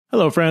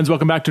Hello, friends.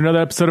 Welcome back to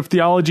another episode of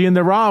Theology in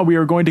the Raw. We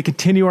are going to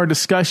continue our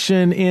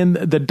discussion in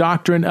the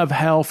doctrine of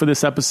hell for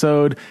this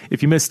episode.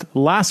 If you missed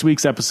last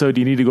week's episode,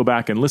 you need to go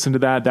back and listen to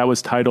that. That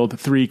was titled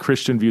 3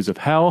 Christian Views of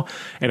Hell.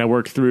 And I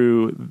worked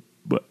through,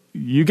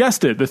 you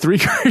guessed it, the 3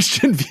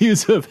 Christian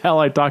views of hell.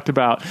 I talked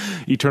about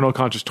eternal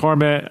conscious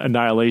torment,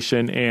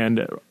 annihilation,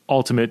 and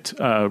ultimate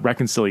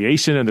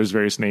reconciliation, and there's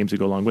various names that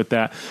go along with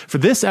that. For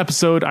this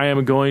episode, I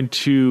am going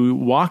to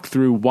walk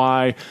through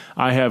why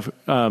I have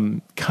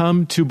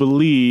come to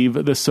believe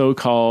the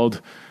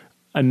so-called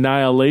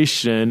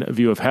annihilation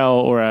view of hell,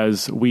 or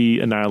as we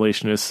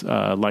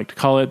annihilationists like to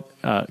call it,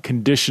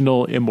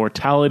 conditional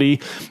immortality.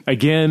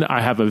 Again,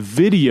 I have a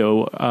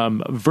video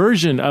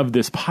version of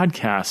this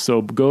podcast,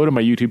 so go to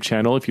my YouTube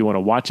channel if you want to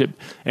watch it,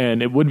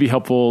 and it would be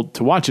helpful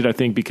to watch it, I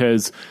think,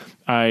 because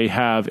I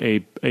have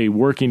a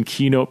working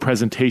keynote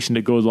presentation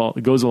that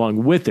goes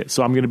along with it.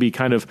 So I'm going to be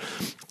kind of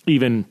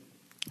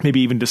maybe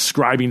even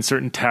describing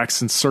certain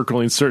texts and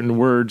circling certain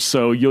words.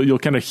 So you'll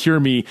kind of hear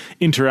me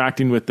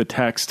interacting with the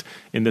text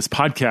in this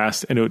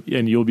podcast,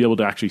 and you'll be able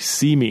to actually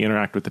see me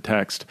interact with the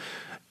text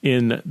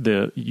in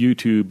the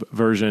YouTube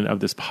version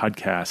of this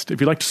podcast.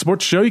 If you'd like to support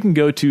the show, you can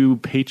go to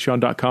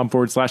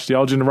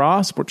patreon.com/theology in the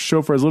raw. Support the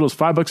show for as little as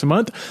 $5 a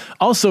month.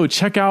 Also,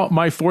 check out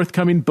my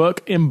forthcoming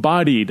book,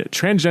 Embodied: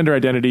 Transgender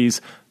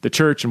Identities, the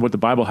Church, and What the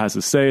Bible Has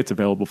to Say. It's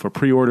available for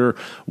pre-order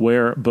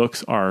where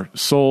books are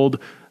sold,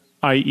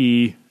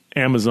 i.e.,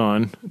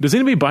 Amazon. Does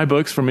anybody buy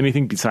books from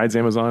anything besides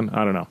Amazon?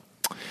 I don't know.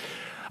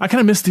 I kind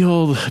of miss the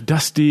old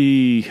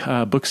dusty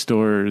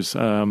bookstores.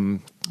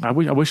 I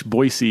wish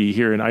Boise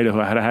here in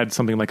Idaho had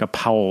something like a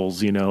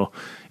Powell's,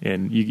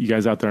 and you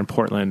guys out there in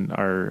Portland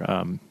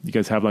you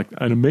guys have like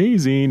an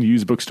amazing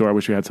used bookstore. I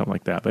wish we had something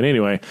like that. But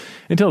anyway,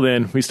 until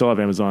then, we still have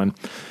Amazon.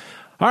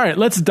 All right,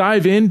 let's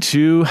dive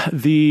into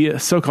the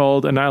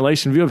so-called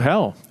annihilation view of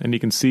hell. And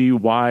you can see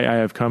why I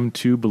have come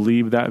to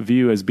believe that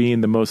view as being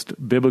the most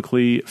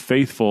biblically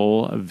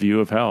faithful view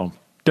of hell.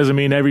 Doesn't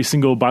mean every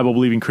single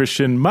Bible-believing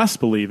Christian must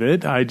believe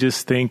it. I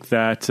just think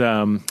that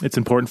it's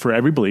important for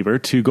every believer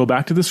to go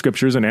back to the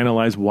scriptures and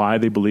analyze why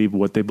they believe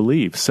what they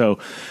believe. So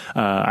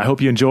I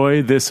hope you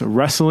enjoy this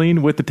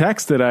wrestling with the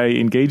text that I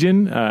engage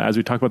in as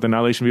we talk about the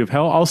annihilation view of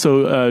hell.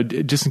 Also,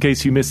 just in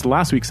case you missed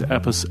last week's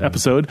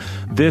episode,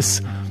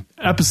 this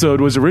episode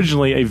was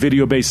originally a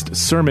video-based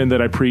sermon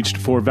that I preached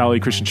for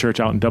Valley Christian Church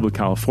out in Dublin,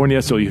 California.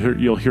 So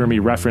you'll hear me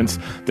reference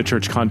the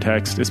church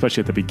context,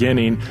 especially at the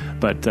beginning.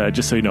 But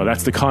just so you know,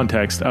 that's the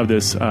context of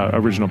this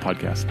original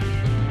podcast.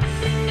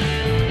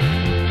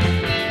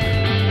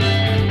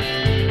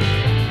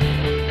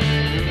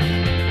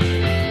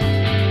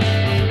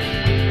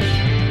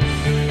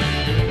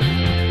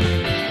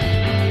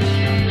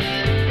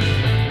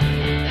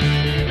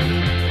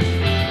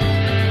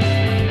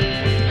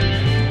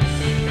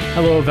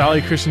 Hello,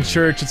 Valley Christian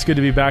Church. It's good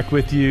to be back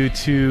with you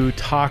to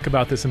talk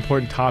about this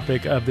important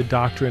topic of the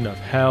doctrine of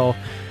hell.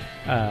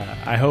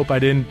 I hope I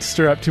didn't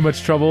stir up too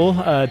much trouble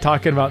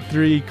talking about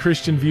 3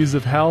 Christian views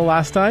of hell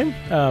last time.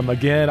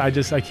 Again, I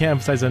can't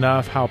emphasize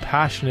enough how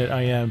passionate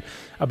I am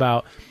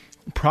about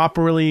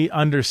properly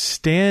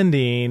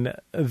understanding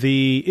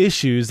the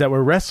issues that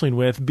we're wrestling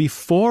with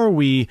before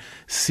we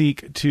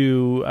seek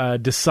to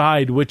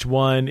decide which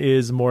one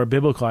is more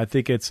biblical. I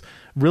think it's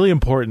really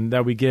important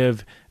that we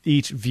give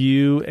each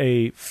view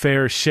a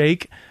fair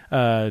shake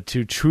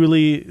to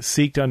truly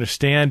seek to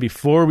understand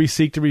before we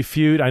seek to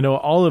refute. I know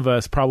all of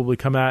us probably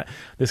come at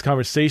this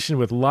conversation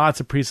with lots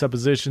of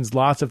presuppositions,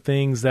 lots of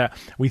things that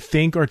we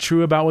think are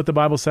true about what the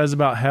Bible says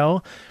about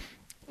hell.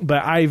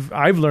 But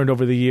I've learned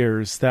over the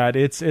years that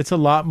it's a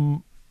lot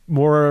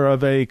more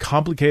of a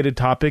complicated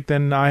topic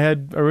than I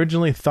had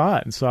originally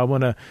thought. And so I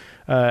want to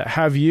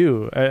have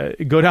you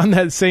go down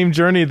that same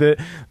journey that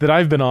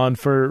I've been on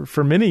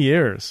for many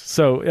years.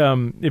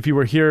 So if you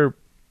were here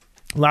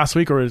last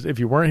week, or if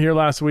you weren't here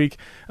last week,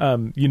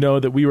 you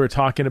know that we were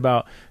talking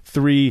about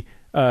 3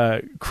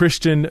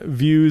 Christian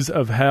views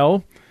of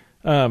hell.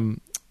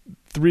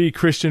 3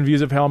 Christian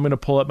views of hell. I'm going to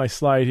pull up my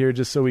slide here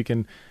just so we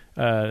can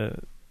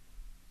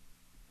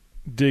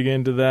dig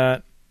into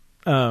that.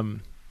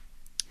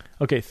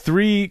 Okay,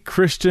 3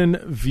 Christian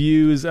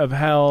views of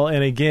hell.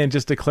 And again,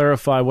 just to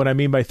clarify, what I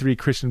mean by 3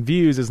 Christian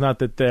views is not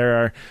that there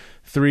are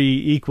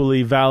 3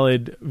 equally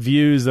valid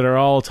views that are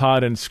all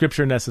taught in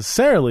Scripture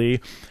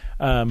necessarily,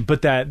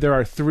 but that there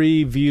are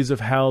 3 views of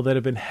hell that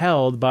have been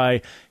held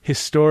by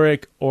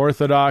historic,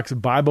 Orthodox,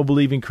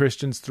 Bible-believing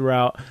Christians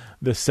throughout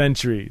the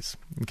centuries.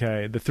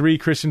 Okay, the 3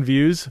 Christian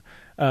views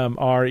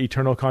are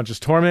eternal conscious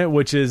torment,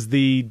 which is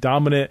the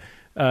dominant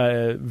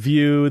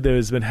view that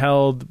has been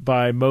held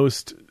by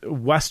most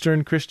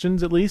Western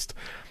Christians, at least.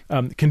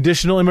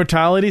 Conditional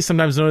immortality,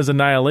 sometimes known as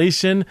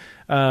annihilation,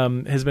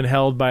 has been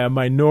held by a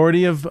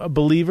minority of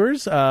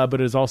believers,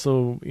 but has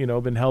also,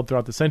 been held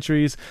throughout the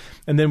centuries.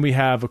 And then we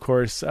have, of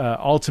course,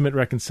 ultimate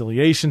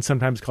reconciliation,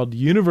 sometimes called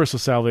universal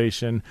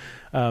salvation,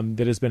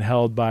 that has been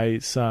held by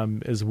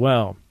some as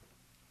well.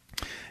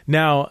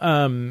 Now,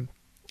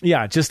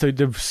 just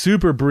a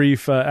super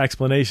brief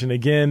explanation.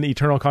 Again,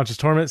 eternal conscious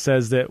torment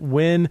says that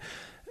when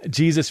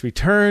Jesus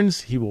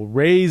returns, he will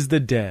raise the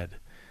dead,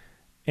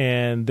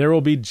 and there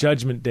will be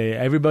judgment day.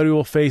 Everybody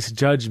will face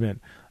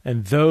judgment,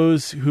 and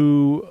those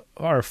who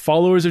are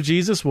followers of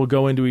Jesus will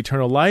go into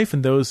eternal life,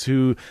 and those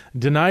who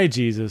deny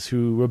Jesus,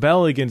 who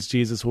rebel against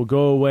Jesus, will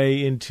go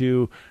away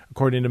into,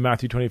 according to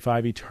Matthew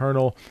 25,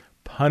 eternal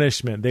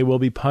punishment. They will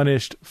be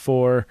punished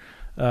for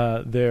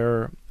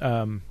their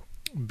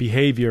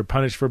behavior,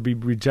 punished for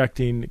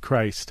rejecting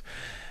Christ.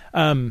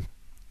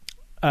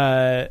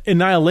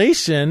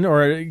 Annihilation,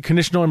 or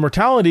conditional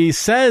immortality,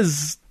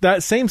 says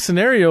that same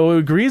scenario,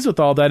 agrees with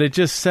all that. It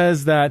just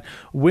says that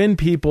when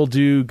people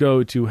do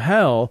go to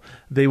hell,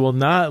 they will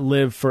not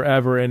live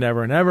forever and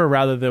ever and ever.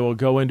 Rather, they will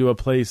go into a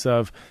place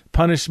of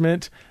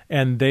punishment,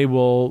 and they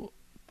will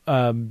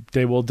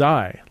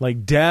die.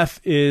 Like,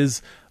 death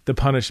is the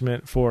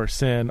punishment for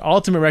sin.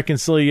 Ultimate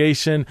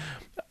reconciliation,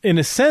 in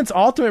a sense,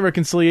 ultimate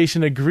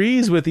reconciliation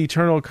agrees with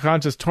eternal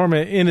conscious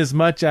torment, in as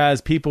much as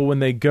people, when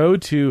they go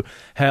to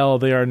hell,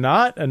 they are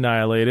not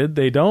annihilated.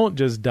 They don't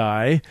just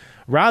die.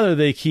 Rather,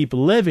 they keep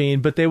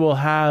living, but they will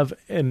have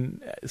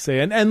an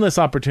endless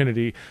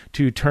opportunity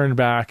to turn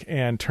back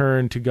and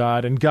turn to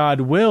God. And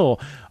God will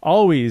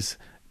always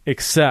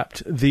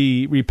accept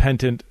the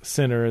repentant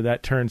sinner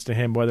that turns to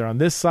him, whether on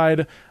this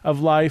side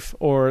of life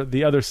or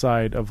the other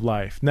side of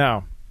life.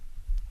 Now,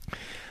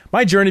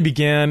 my journey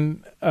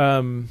began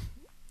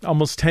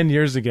almost 10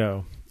 years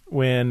ago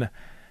when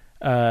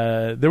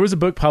there was a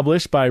book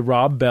published by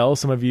Rob Bell.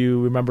 Some of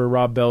you remember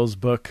Rob Bell's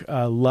book,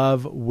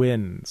 Love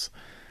Wins.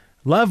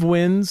 Love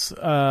Wins,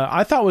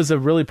 I thought, was a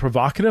really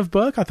provocative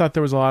book. I thought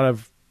there was a lot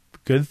of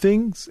good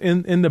things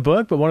in the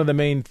book, but one of the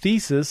main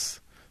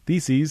theses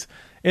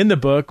in the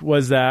book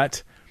was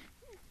that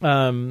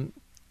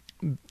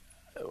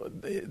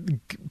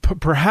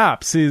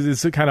perhaps,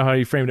 is kind of how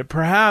you framed it,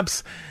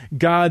 perhaps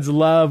God's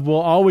love will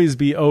always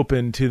be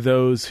open to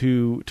those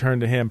who turn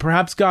to him.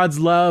 Perhaps God's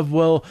love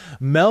will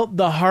melt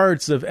the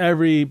hearts of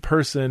every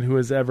person who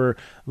has ever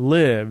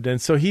lived. And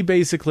so he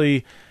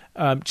basically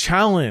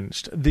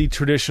challenged the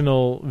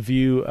traditional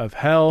view of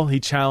hell. He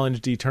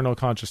challenged eternal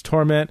conscious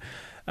torment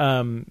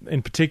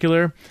in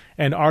particular,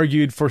 and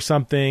argued for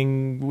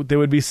something that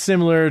would be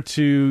similar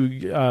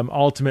to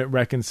ultimate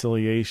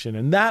reconciliation.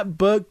 And that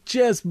book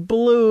just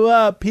blew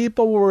up.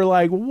 People were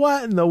like,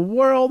 what in the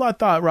world? I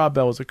thought Rob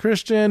Bell was a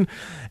Christian.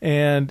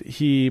 And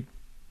he,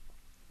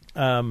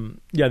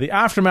 the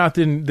aftermath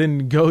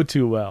didn't go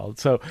too well.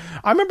 So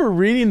I remember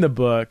reading the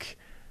book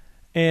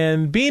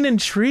and being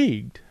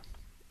intrigued.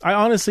 I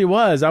honestly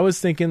was. I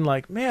was thinking,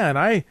 like, man,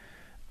 I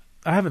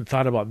haven't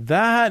thought about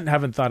that, and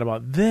haven't thought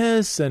about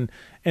this, and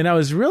I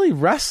was really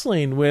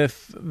wrestling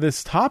with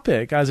this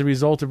topic as a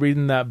result of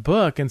reading that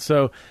book. And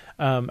so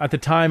at the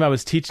time, I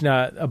was teaching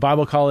at a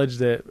Bible college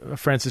that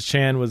Francis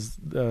Chan was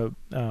the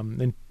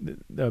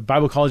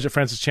Bible college that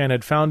Francis Chan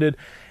had founded.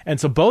 And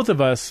so both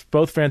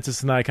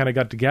Francis and I, kind of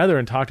got together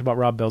and talked about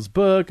Rob Bell's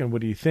book and what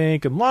do you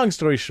think? And long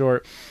story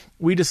short,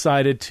 we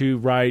decided to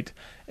write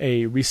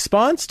a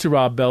response to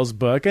Rob Bell's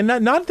book, and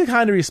not the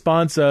kind of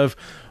response of,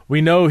 we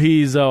know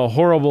he's a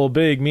horrible,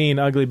 big, mean,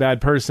 ugly, bad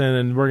person,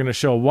 and we're going to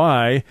show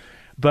why.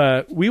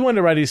 But we wanted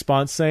to write a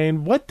response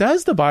saying, what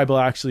does the Bible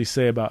actually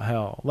say about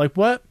hell? Like,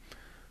 what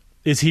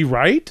is he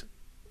right?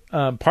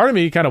 Part of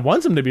me kind of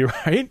wants him to be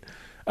right.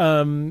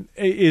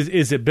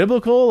 Is it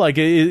biblical? Like,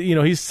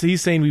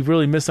 he's saying we've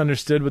really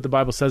misunderstood what the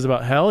Bible says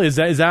about hell. Is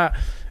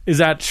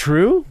that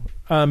true?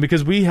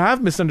 Because we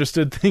have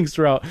misunderstood things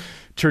throughout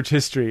church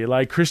history.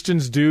 Like,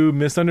 Christians do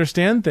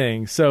misunderstand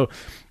things. So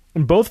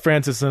both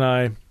Francis and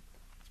I,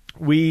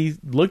 we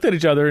looked at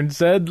each other and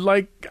said,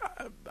 like,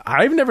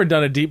 I've never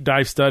done a deep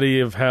dive study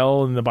of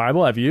hell in the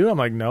Bible. Have you? I'm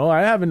like, no,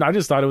 I haven't. I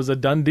just thought it was a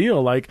done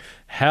deal. Like,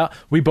 hell,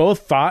 we both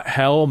thought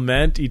hell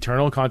meant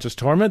eternal conscious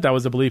torment. That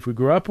was a belief we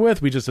grew up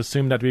with. We just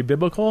assumed that to be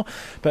biblical.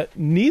 But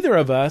neither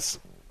of us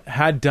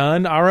had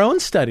done our own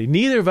study.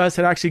 Neither of us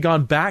had actually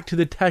gone back to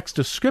the text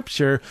of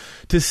Scripture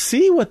to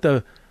see what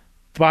the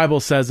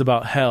Bible says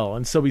about hell.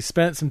 And so we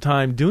spent some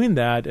time doing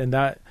that, and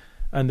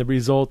the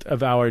result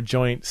of our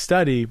joint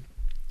study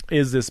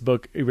is this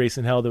book,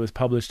 Erasing Hell, that was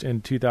published in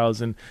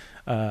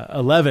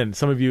 2011.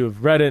 Some of you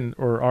have read it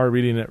or are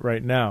reading it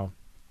right now.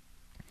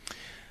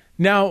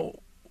 Now,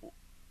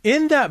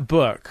 in that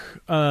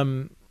book,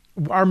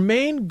 our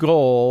main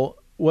goal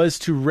was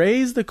to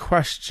raise the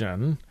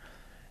question,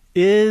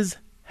 is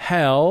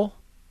hell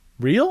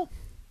real?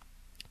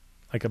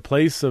 Like a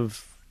place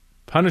of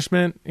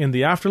punishment in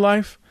the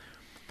afterlife?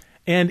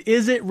 And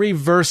is it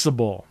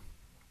reversible?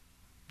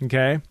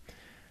 Okay?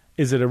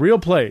 Is it a real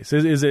place?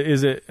 Is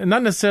it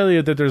not necessarily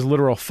that there's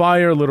literal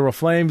fire, literal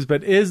flames,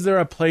 but is there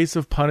a place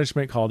of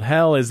punishment called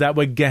hell? Is that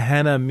what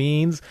Gehenna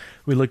means?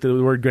 We looked at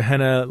the word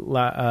Gehenna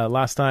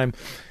last time.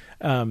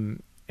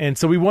 And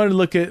so we wanted to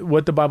look at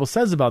what the Bible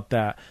says about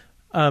that.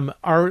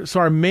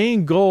 Our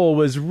main goal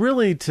was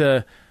really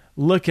to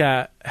look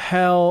at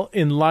hell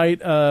in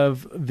light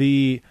of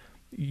the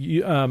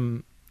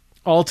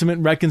ultimate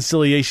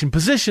reconciliation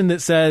position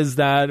that says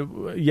that,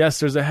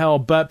 yes, there's a hell,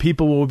 but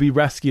people will be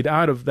rescued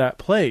out of that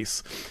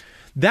place.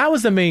 that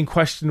was the main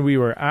question we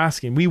were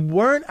asking. We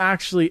weren't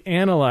actually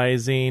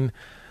analyzing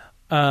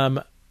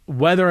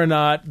whether or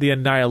not the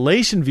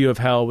annihilation view of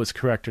hell was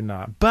correct or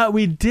not. But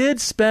we did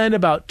spend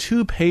about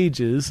 2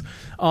 pages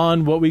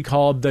on what we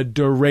called the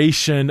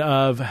duration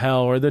of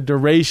hell, or the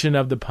duration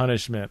of the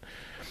punishment.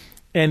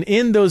 And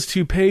in those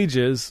 2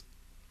 pages,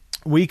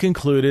 we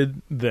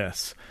concluded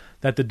this,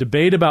 that the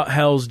debate about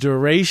hell's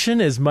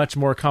duration is much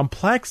more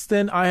complex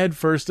than I had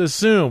first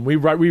assumed. We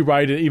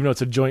write it, even though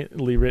it's a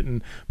jointly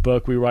written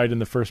book, we write in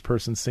the first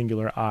person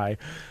singular I.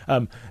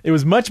 It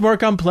was much more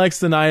complex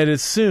than I had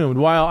assumed.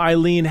 While I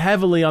lean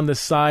heavily on the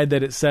side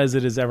that it says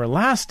it is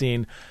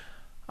everlasting,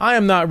 I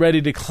am not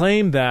ready to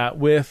claim that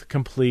with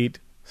complete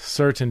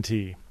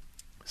certainty.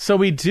 So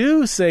we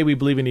do say we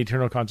believe in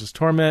eternal conscious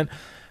torment,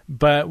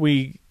 but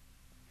we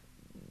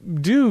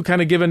do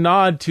kind of give a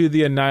nod to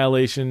the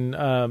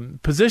annihilation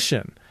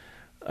position.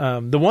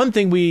 The one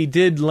thing we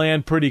did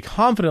land pretty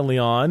confidently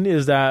on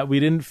is that we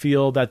didn't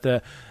feel that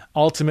the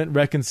ultimate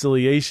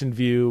reconciliation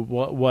view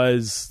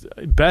was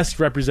best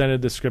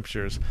represented the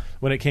scriptures.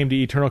 When it came to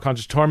eternal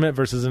conscious torment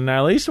versus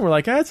annihilation, we're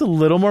like, it's a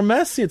little more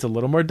messy, it's a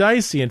little more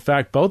dicey. In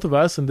fact, both of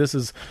us, and this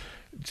is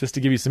just to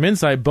give you some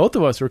insight, both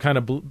of us were kind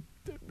of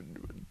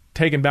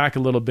taken back a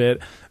little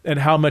bit at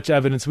how much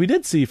evidence we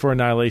did see for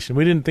annihilation.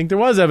 We didn't think there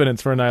was evidence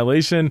for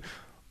annihilation.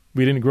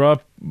 We didn't grow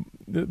up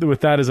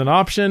with that as an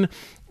option,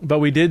 but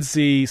we did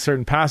see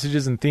certain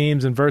passages and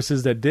themes and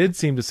verses that did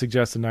seem to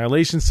suggest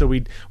annihilation. So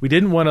we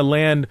didn't want to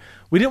land,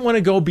 we didn't want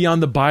to go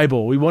beyond the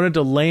Bible. We wanted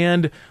to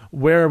land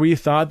where we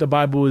thought the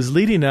Bible was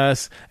leading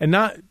us, and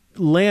not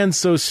land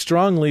so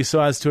strongly so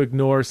as to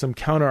ignore some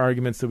counter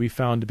arguments that we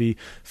found to be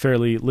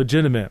fairly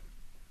legitimate.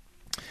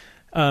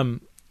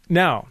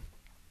 Now,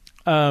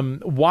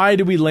 why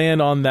did we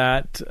land on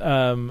that,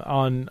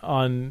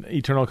 on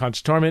eternal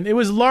conscious torment? It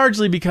was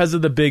largely because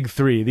of the big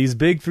 3, these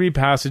big 3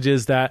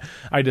 passages that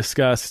I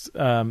discussed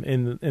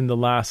in the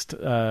last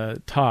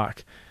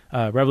talk.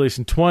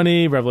 Revelation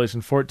 20,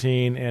 Revelation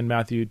 14, and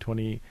Matthew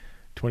 20,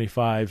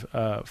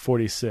 25,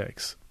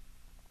 46.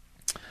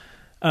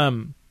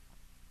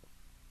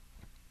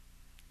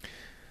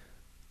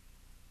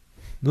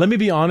 Let me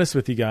be honest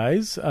with you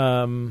guys.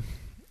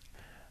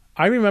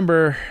 I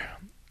remember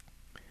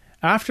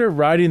after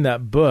writing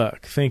that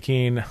book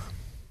thinking,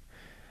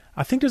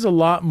 I think there's a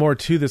lot more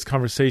to this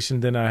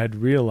conversation than I had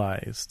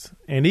realized.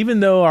 And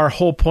even though our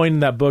whole point in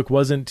that book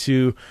wasn't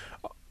to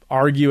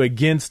argue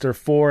against or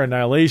for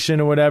annihilation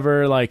or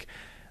whatever, like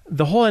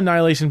the whole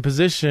annihilation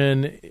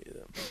position,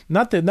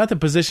 not the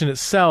position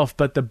itself,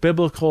 but the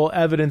biblical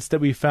evidence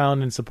that we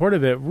found in support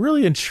of it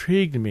really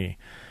intrigued me.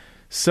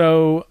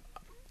 So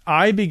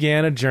I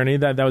began a journey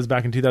that was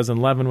back in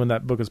 2011 when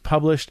that book was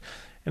published.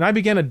 And I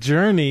began a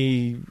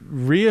journey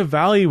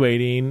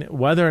reevaluating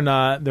whether or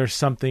not there's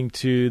something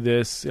to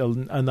this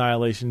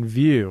annihilation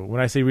view. When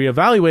I say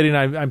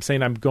reevaluating, I'm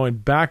saying I'm going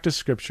back to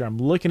Scripture. I'm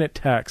looking at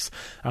texts.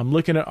 I'm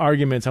looking at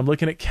arguments. I'm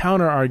looking at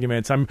counter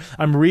arguments. I'm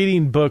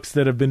reading books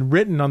that have been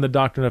written on the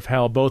doctrine of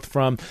hell, both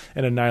from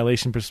an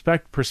annihilation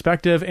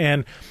perspective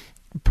and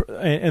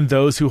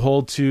those who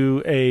hold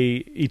to a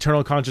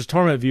eternal conscious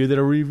torment view that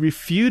are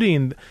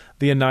refuting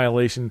the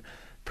annihilation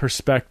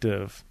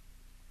perspective.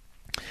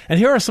 And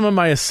here are some of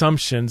my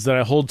assumptions that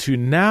I hold to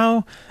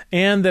now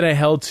and that I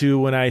held to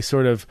when I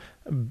sort of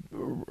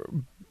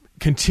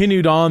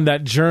continued on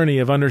that journey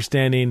of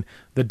understanding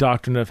the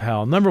doctrine of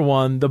hell. Number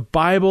 1, the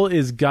Bible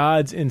is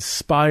God's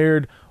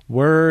inspired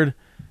word,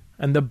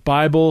 and the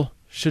Bible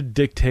should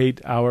dictate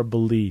our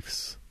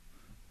beliefs.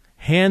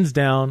 Hands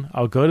down,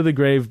 I'll go to the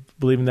grave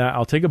believing that.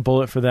 I'll take a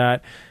bullet for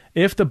that.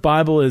 If the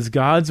Bible is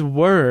God's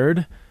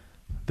word,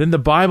 then the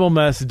Bible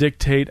must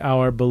dictate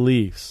our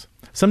beliefs.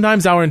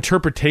 Sometimes our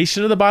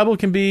interpretation of the Bible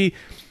can be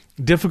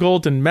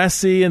difficult and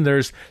messy, and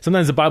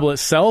sometimes the Bible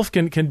itself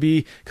can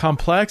be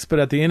complex, but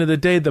at the end of the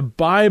day, the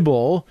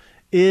Bible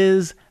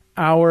is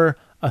our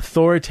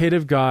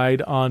authoritative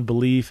guide on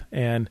belief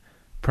and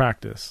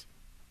practice.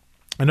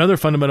 Another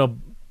fundamental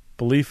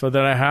belief that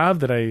I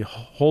have, that I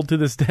hold to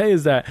this day,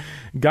 is that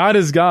God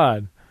is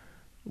God.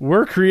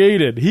 We're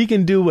created. He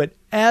can do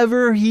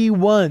whatever he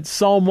wants.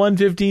 Psalm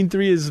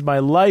 115:3 is my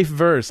life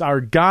verse. Our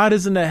God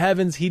is in the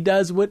heavens. He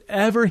does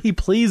whatever he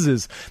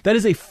pleases. That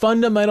is a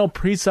fundamental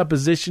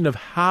presupposition of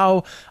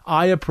how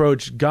I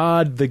approach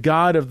God, the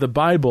God of the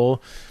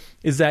Bible,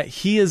 is that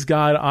he is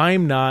God,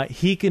 I'm not.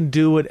 He can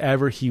do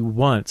whatever he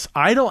wants.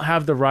 I don't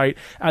have the right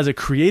as a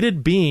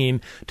created being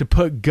to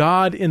put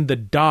God in the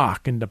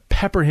dock and to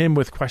pepper him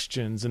with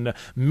questions and to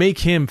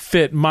make him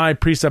fit my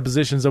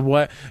presuppositions of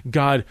what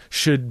God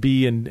should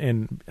be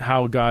and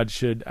how God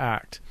should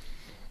act.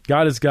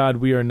 God is God,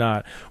 we are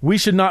not. We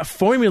should not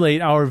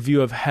formulate our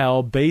view of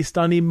hell based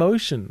on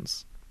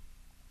emotions.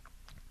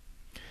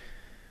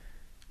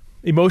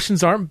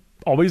 Emotions aren't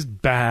always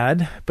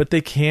bad, but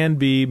they can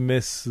be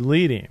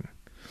misleading.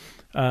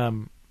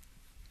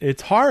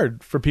 It's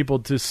hard for people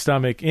to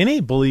stomach any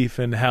belief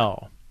in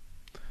hell.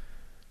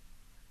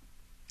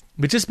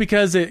 But just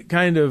because it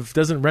kind of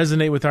doesn't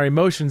resonate with our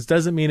emotions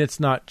doesn't mean it's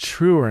not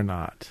true or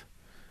not.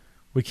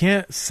 We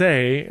can't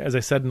say, as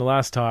I said in the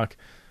last talk,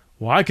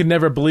 well, I could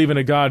never believe in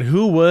a God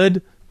who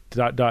would, ...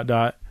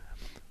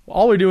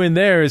 All we're doing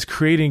there is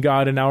creating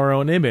God in our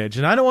own image.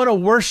 And I don't want to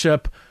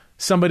worship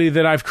somebody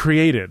that I've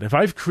created. If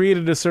I've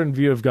created a certain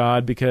view of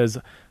God because,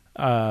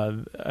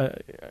 a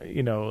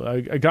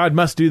God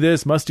must do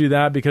this, must do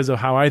that because of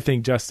how I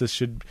think justice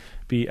should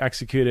be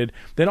executed,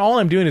 then all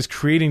I'm doing is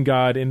creating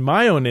God in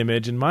my own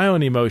image and my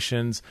own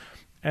emotions.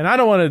 And I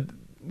don't want to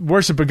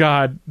worship a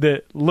God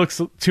that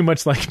looks too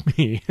much like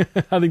me.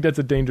 I think that's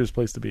a dangerous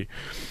place to be.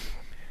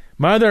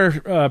 My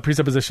other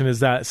presupposition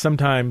is that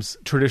sometimes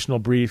traditional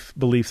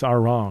beliefs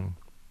are wrong.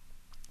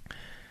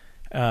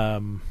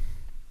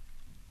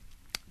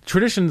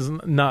 Tradition's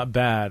not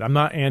bad. I'm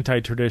not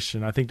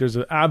anti-tradition. I think there's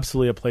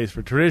absolutely a place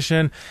for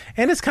tradition,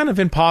 and it's kind of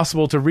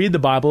impossible to read the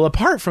Bible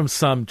apart from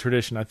some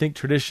tradition. I think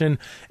tradition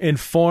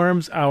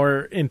informs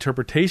our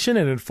interpretation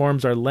and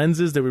informs our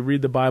lenses that we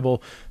read the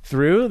Bible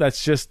through.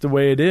 That's just the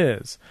way it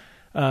is.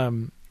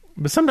 But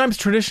sometimes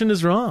tradition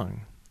is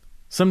wrong.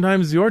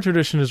 Sometimes your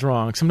tradition is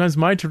wrong. Sometimes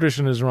my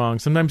tradition is wrong.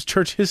 Sometimes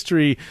church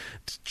history,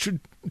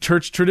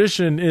 church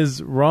tradition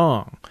is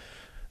wrong.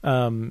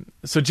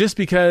 So just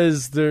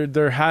because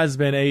there has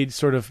been a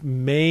sort of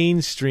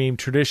mainstream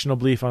traditional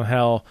belief on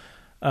hell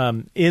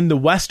in the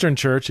Western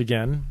church,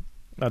 again,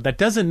 that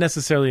doesn't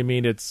necessarily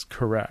mean it's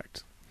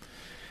correct.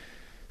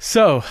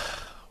 So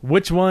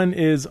which one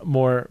is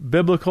more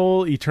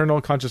biblical?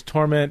 Eternal conscious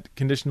torment,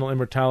 conditional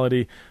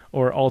immortality,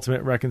 or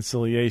ultimate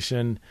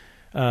reconciliation?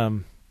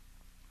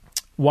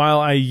 While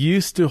I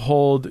used to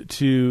hold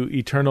to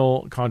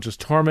eternal conscious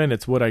torment,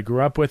 it's what I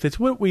grew up with. It's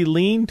what we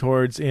lean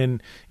towards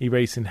in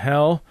Erasing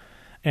Hell.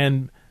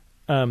 And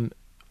I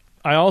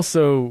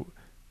also,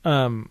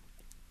 in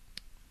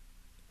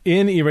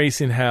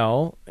Erasing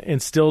Hell,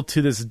 and still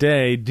to this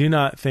day, do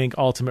not think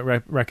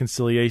ultimate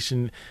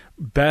reconciliation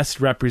best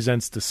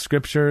represents the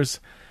scriptures.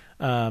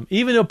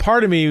 Even though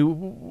part of me,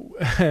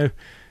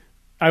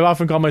 I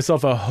often call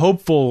myself a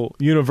hopeful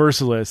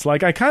universalist.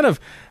 Like I kind of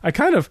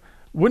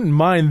wouldn't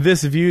mind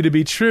this view to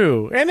be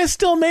true, and it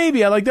still may be.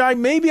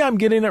 Maybe I'm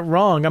getting it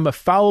wrong. I'm a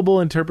fallible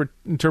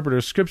interpreter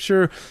of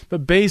scripture,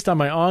 but based on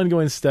my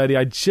ongoing study,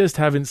 I just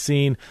haven't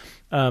seen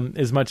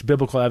as much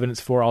biblical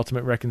evidence for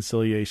ultimate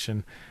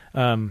reconciliation.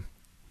 I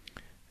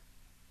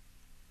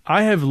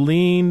have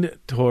landed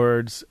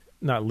on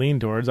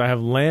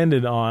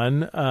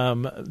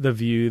the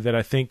view that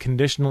I think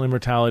conditional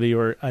immortality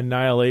or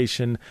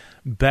annihilation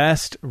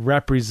best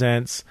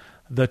represents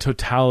the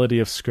totality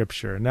of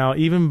Scripture. Now,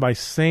 even by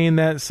saying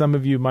that, some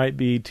of you might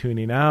be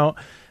tuning out.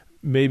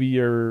 Maybe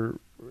you're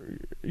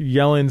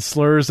yelling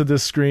slurs at the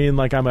screen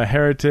like I'm a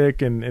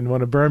heretic and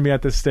want to burn me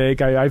at the stake.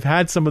 I've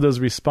had some of those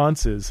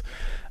responses.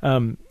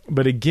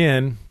 But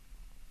again,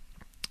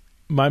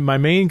 my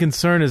main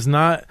concern is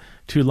not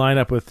to line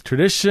up with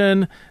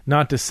tradition,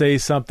 not to say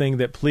something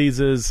that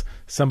pleases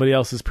somebody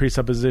else's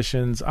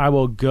presuppositions. I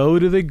will go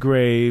to the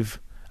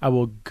grave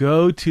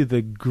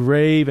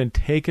and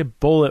take a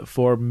bullet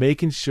for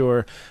making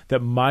sure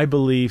that my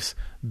beliefs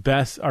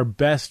are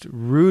best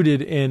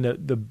rooted in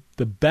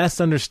the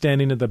best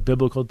understanding of the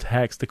biblical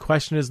text. The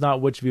question is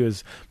not which view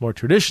is more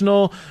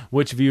traditional,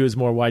 which view is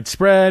more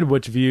widespread,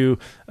 which view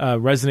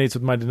resonates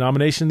with my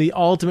denomination. The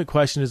ultimate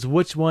question is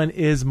which one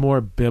is more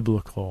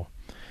biblical.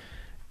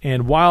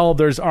 And while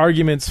there's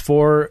arguments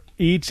for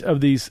each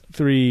of these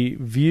three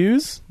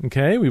views,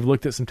 okay, we've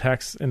looked at some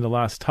texts in the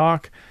last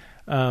talk.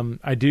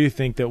 I do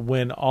think that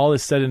when all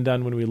is said and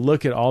done, when we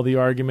look at all the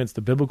arguments,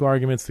 the biblical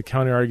arguments, the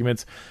counter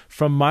arguments,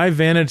 from my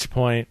vantage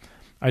point,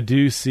 I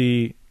do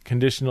see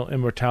conditional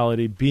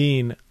immortality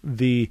being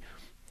the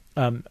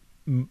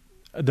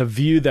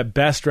view that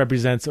best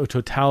represents a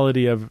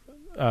totality of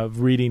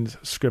reading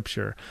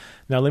Scripture.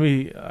 Now, let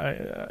me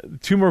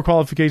two more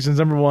qualifications.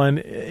 Number one,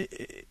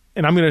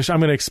 and I'm going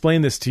to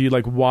explain this to you,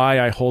 like why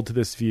I hold to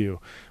this view,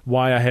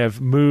 why I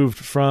have moved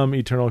from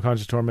eternal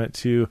conscious torment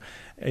to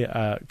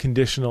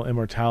conditional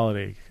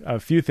immortality.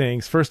 A few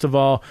things. First of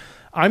all,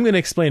 I'm going to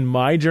explain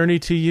my journey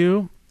to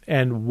you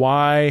and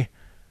why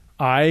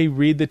I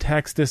read the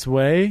text this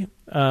way.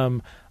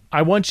 My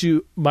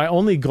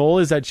only goal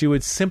is that you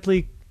would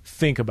simply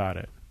think about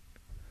it.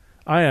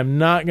 I am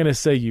not going to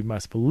say you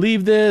must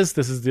believe this.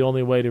 This is the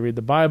only way to read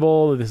the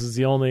Bible. This is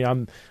the only,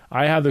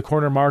 I have the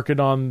corner market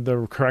on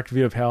the correct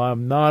view of hell.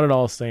 I'm not at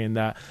all saying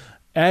that.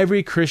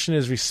 Every Christian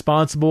is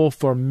responsible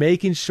for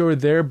making sure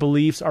their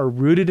beliefs are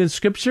rooted in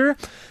Scripture.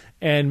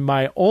 And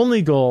my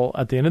only goal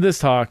at the end of this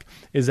talk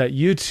is that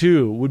you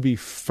too would be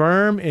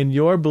firm in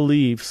your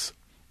beliefs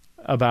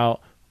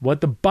about what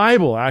the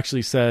Bible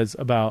actually says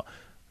about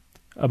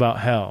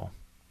hell.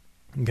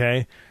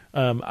 Okay?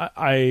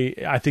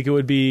 I think it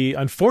would be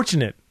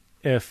unfortunate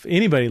if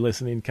anybody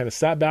listening kind of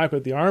sat back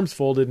with the arms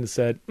folded and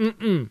said,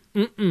 and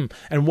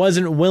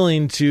wasn't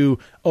willing to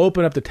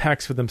open up the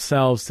text for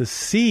themselves to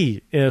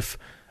see if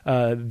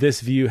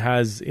this view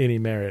has any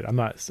merit. I'm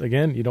not,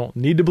 again, you don't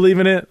need to believe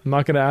in it. I'm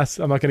not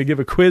going to give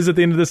a quiz at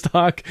the end of this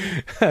talk,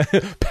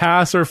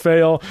 pass or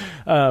fail.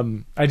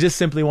 I just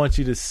simply want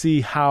you to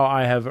see how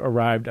I have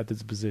arrived at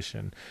this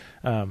position.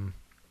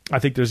 I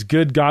think there's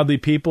good, godly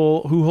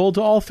people who hold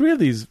to all three of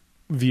these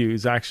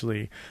views,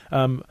 actually.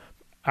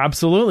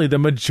 Absolutely. The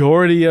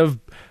majority of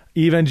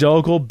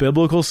evangelical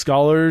biblical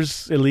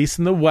scholars, at least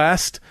in the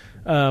West,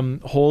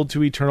 hold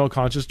to eternal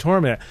conscious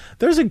torment.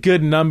 There's a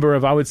good number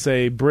of, I would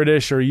say,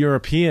 British or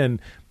European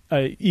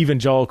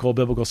evangelical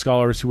biblical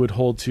scholars who would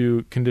hold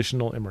to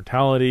conditional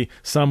immortality.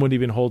 Some would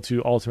even hold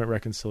to ultimate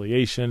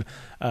reconciliation.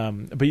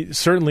 But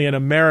certainly in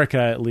America,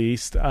 at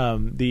least,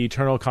 the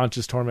eternal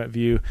conscious torment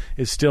view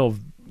is still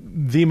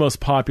the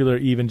most popular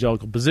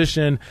evangelical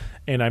position.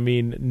 And I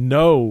mean,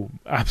 no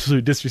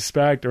absolute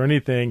disrespect or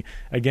anything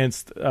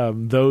against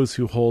those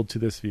who hold to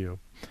this view.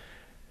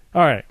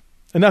 All right.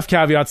 Enough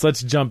caveats.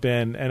 Let's jump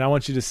in. And I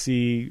want you to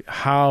see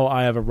how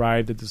I have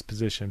arrived at this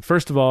position.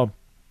 First of all,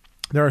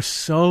 there are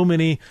so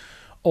many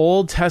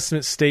Old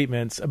Testament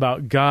statements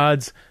about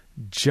God's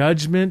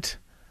judgment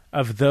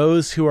of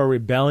those who are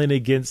rebelling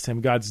against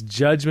him, God's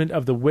judgment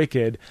of the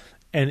wicked.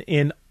 And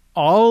in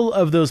all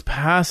of those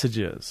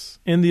passages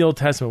in the Old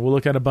Testament, we'll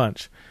look at a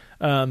bunch,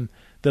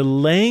 the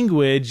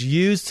language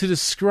used to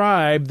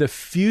describe the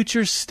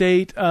future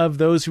state of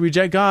those who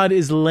reject God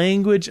is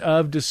language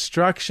of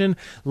destruction,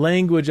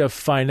 language of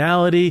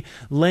finality,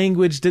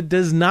 language that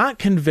does not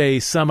convey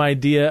some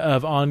idea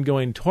of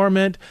ongoing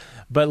torment,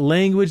 but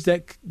language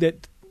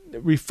that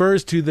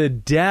refers to the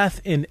death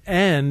and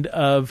end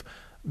of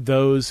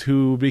those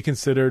who would be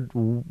considered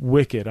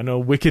wicked. I know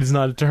wicked is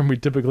not a term we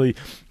typically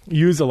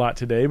use a lot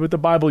today, but the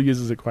Bible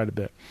uses it quite a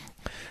bit.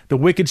 The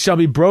wicked shall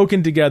be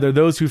broken together.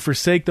 Those who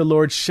forsake the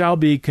Lord shall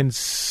be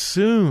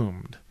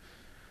consumed,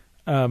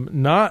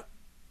 not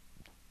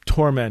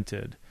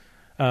tormented.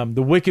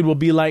 The wicked will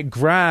be like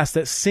grass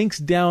that sinks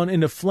down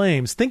into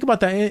flames. Think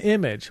about that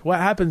image. What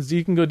happens?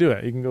 You can go do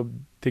it. You can go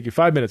take you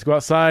 5 minutes, go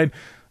outside,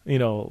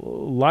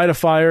 light a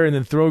fire and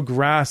then throw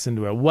grass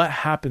into it. What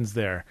happens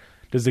there?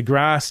 Does the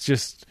grass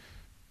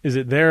is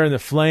it there in the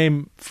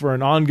flame for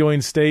an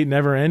ongoing state,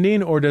 never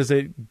ending, or does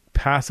it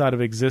pass out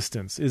of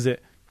existence? Is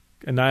it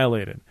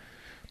annihilated?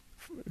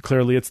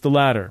 Clearly it's the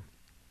latter.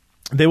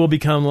 They will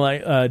become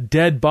like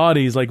dead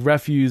bodies, like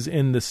refuse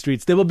in the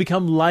streets. They will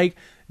become like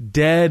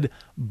dead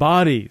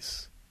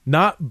bodies,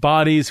 not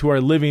bodies who are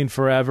living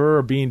forever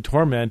or being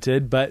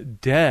tormented,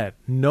 but dead.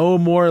 No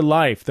more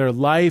life. Their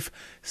life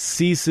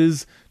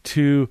ceases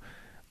to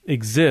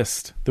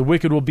exist. The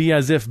wicked will be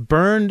as if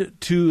burned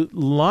to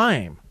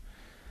lime,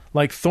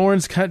 like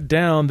thorns cut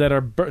down that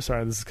are this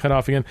is cut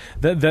off again,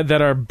 that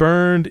are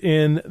burned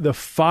in the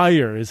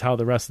fire, is how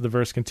the rest of the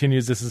verse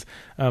continues. This is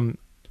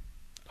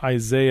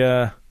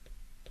Isaiah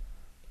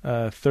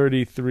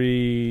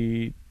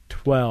 33:12.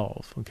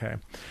 Okay.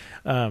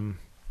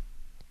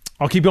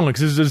 I'll keep going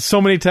because there's so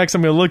many texts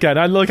I'm going to look at.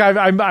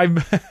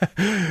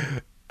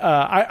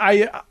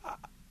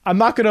 I'm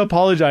not going to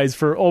apologize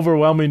for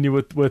overwhelming you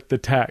with the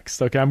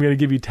text. Okay, I'm going to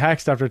give you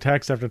text after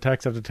text after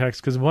text after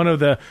text, because one of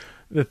the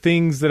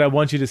things that I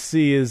want you to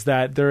see is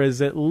that there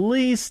is at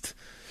least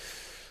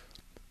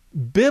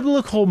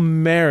biblical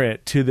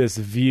merit to this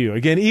view.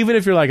 Again, even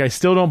if you're like, I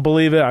still don't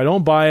believe it, I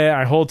don't buy it,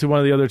 I hold to one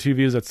of the other two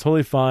views, that's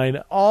totally fine.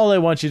 All I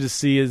want you to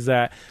see is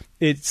that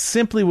it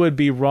simply would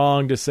be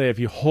wrong to say if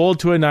you hold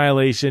to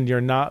annihilation,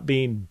 you're not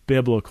being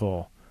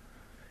biblical.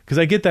 Because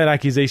I get that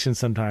accusation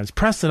sometimes.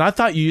 Preston, I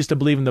thought you used to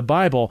believe in the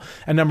Bible.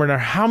 And no matter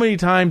how many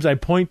times I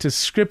point to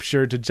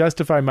Scripture to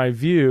justify my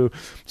view,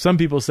 some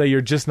people say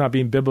you're just not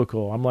being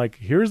biblical. I'm like,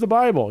 here's the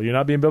Bible. You're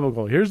not being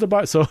biblical. Here's the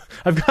Bible. So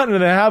I've gotten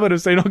in the habit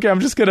of saying, okay, I'm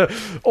just going to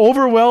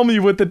overwhelm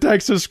you with the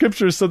text of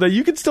Scripture so that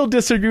you can still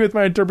disagree with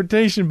my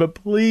interpretation, but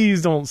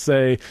please don't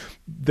say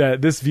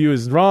that this view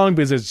is wrong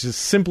because it's just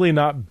simply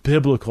not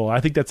biblical. I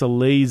think that's a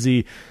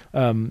lazy,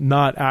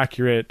 not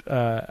accurate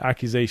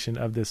accusation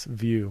of this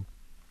view.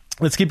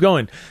 Let's keep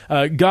going.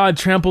 God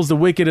tramples the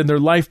wicked and their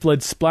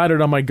lifeblood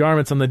splattered on my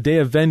garments on the day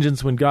of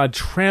vengeance, when God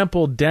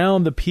trampled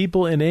down the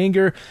people in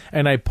anger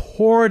and I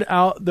poured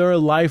out their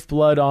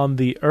lifeblood on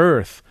the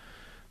earth.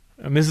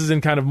 And this is in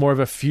kind of more of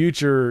a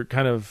future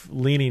kind of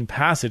leaning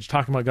passage,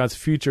 talking about God's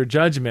future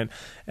judgment.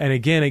 And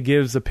again, it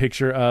gives a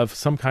picture of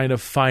some kind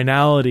of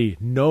finality,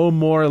 no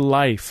more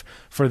life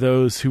for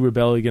those who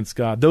rebel against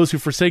God. Those who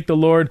forsake the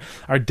Lord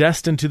are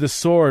destined to the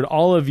sword.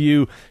 All of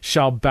you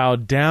shall bow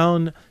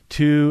down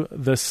to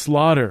the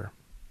slaughter.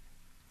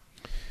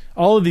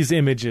 All of these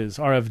images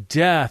are of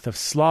death, of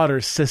slaughter,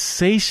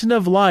 cessation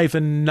of life,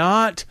 and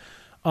not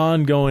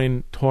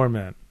ongoing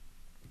torment.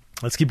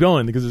 Let's keep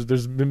going because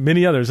there's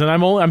many others, and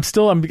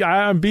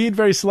I'm being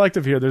very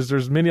selective here.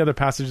 There's many other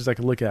passages I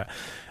could look at.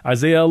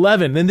 Isaiah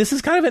 11, and this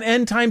is kind of an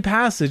end time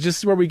passage. This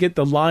is where we get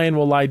the lion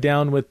will lie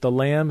down with the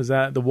lamb. Is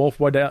that the wolf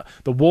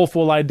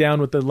will lie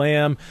down with the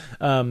lamb?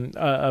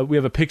 We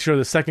have a picture of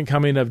the second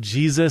coming of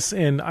Jesus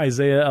in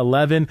Isaiah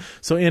 11.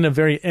 So in a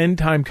very end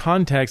time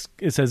context,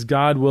 it says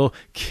God will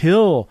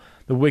kill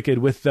the wicked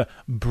with the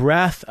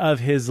breath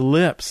of his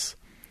lips.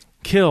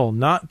 Kill,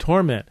 not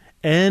torment.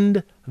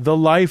 End the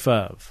life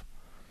of.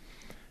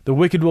 The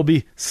wicked will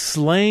be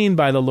slain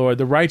by the Lord.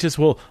 The righteous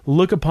will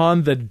look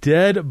upon the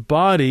dead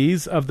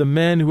bodies of the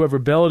men who have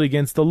rebelled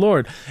against the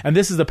Lord. And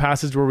this is the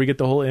passage where we get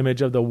the whole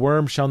image of the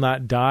worm shall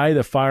not die,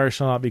 the fire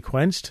shall not be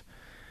quenched.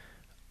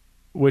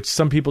 which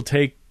some people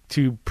take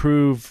to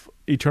prove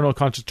eternal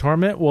conscious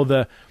torment. Well,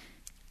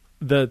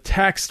 the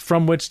text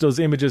from which those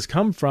images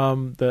come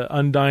from, the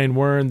undying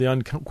worm, the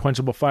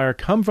unquenchable fire,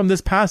 come from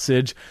this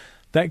passage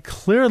that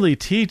clearly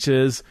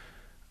teaches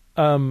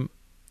the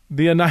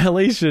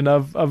annihilation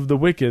of the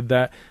wicked,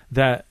 that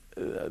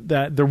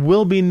there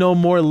will be no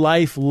more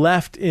life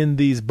left in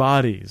these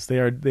bodies. They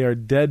are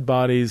dead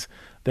bodies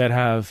that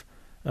have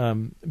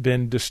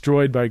been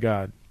destroyed by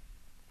God.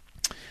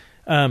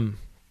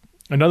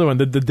 Another one,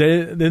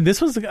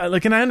 this was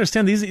like, and I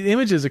understand these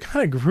images are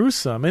kind of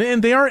gruesome,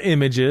 and they are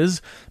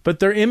images, but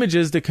they're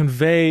images that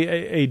convey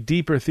a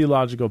deeper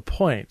theological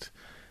point.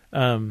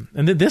 And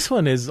this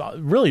one is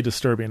really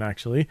disturbing,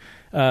 actually.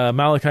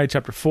 Malachi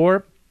chapter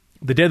 4,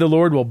 the day of the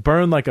Lord will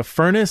burn like a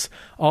furnace.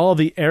 All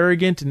the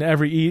arrogant and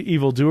every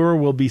evildoer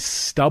will be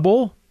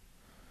stubble.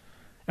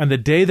 And the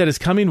day that is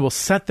coming will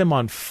set them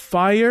on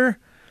fire.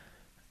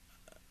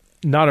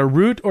 Not a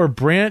root or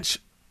branch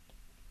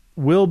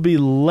will be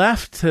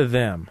left to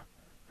them.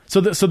 So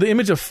the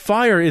image of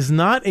fire is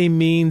not a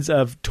means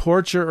of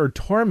torture or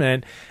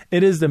torment.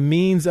 It is the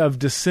means of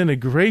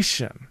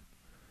disintegration,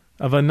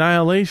 of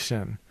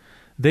annihilation.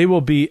 They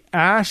will be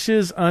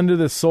ashes under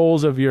the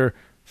soles of your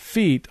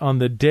feet on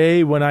the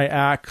day when I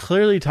act,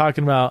 clearly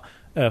talking about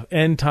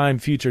end time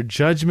future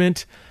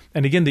judgment.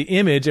 And again, the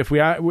image, if we're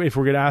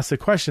going to ask the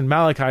question,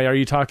 Malachi, are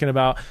you talking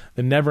about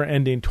the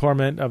never-ending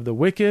torment of the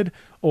wicked,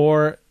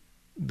 or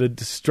the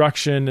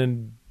destruction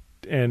and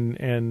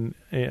ending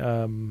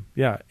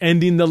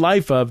the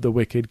life of the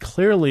wicked?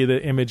 Clearly,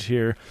 the image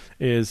here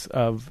is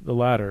of the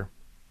latter.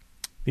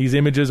 These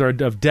images are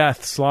of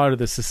death, slaughter,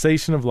 the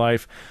cessation of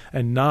life,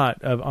 and not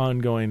of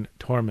ongoing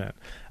torment.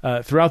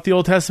 Throughout the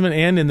Old Testament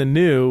and in the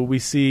New, we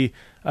see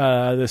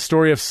the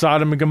story of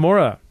Sodom and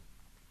Gomorrah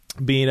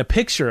being a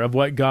picture of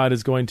what God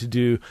is going to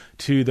do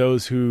to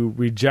those who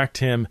reject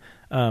him,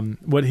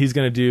 what he's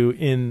going to do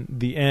in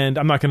the end.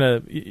 I'm not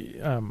going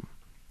to...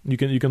 You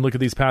can look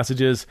at these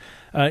passages.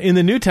 In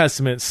the New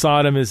Testament,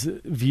 Sodom is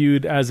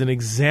viewed as an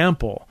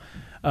example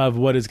of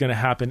what is going to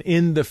happen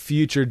in the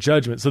future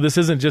judgment. So this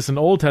isn't just an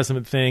Old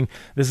Testament thing.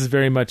 This is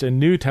very much a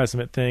New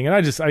Testament thing. And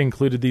I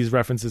included these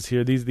references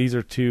here. These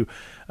are two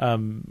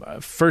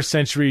first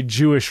century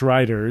Jewish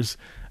writers.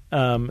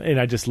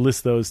 And I just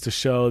list those to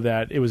show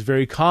that it was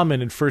very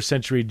common in first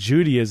century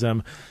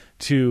Judaism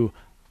to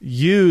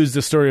use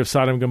the story of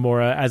Sodom and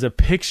Gomorrah as a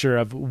picture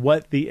of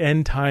what the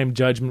end time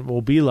judgment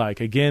will be like.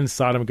 Again,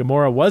 Sodom and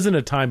Gomorrah wasn't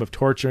a time of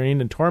torturing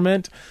and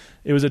torment.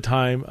 It was a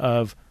time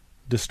of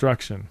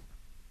destruction.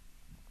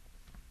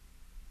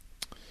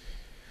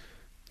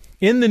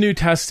 In the New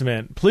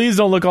Testament, please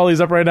don't look all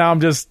these up right now.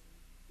 They're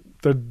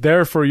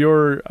there for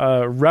your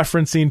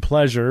referencing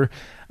pleasure.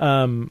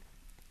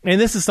 And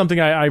this is something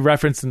I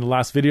referenced in the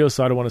last video,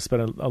 so I don't want to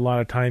spend a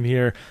lot of time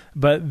here.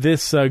 But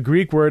this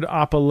Greek word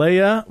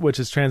apaleia, which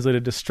is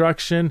translated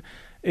destruction,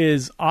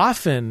 is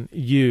often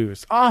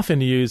used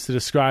to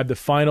describe the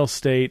final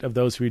state of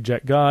those who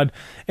reject God.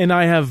 And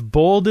I have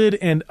bolded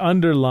and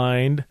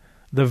underlined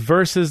the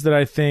verses that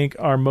I think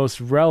are most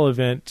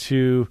relevant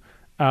to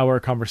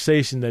our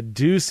conversation, that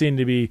do seem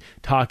to be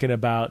talking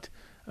about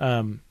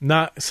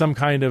not some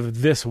kind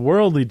of this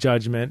worldly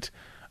judgment,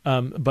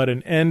 but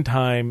an end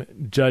time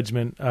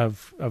judgment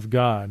of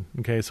God.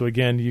 Okay, so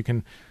again, you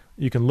can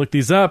look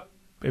these up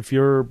if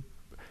you're,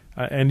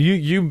 and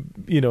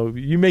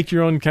you make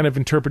your own kind of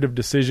interpretive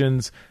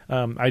decisions.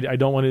 I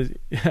don't want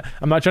to.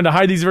 I'm not trying to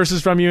hide these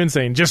verses from you and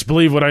saying just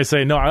believe what I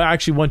say. No, I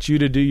actually want you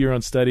to do your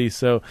own study.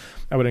 So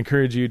I would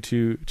encourage you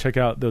to check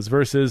out those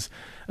verses.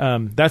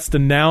 That's the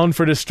noun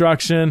for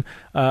destruction.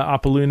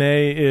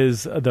 Apolune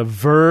is the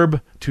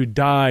verb to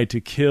die,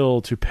 to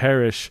kill, to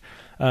perish.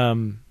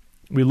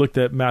 We looked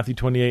at Matthew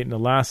 28 in the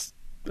last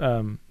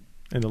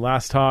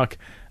talk,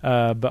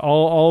 but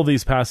all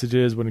these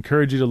passages would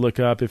encourage you to look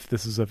up if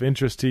this is of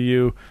interest to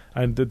you.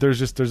 And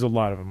there's a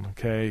lot of them.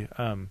 Okay,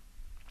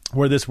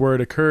 where this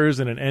word occurs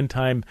in an end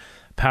time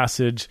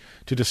passage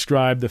to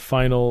describe the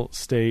final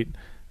state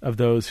of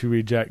those who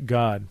reject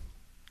God.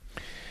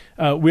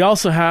 We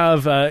also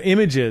have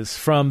images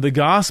from the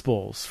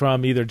Gospels,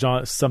 from either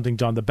something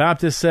John the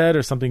Baptist said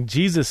or something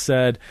Jesus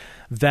said,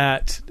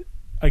 that,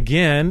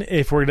 again,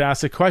 if we're going to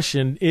ask the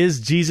question, is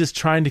Jesus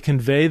trying to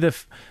convey the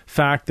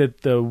fact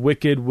that the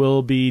wicked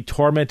will be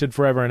tormented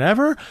forever and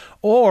ever?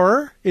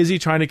 Or is he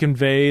trying to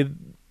convey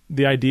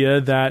the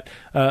idea that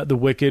the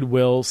wicked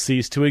will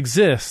cease to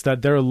exist,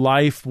 that their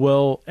life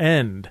will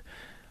end?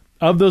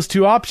 Of those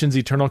two options,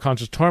 eternal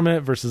conscious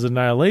torment versus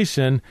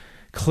annihilation,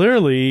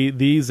 clearly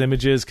these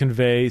images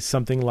convey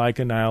something like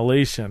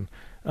annihilation.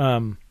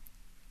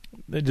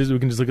 We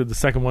can just look at the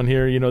second one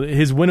here.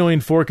 His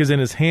winnowing fork is in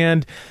his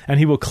hand, and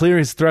he will clear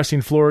his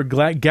threshing floor,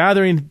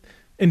 gathering,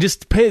 and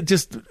just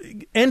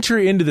enter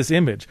into this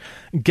image,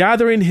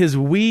 gathering his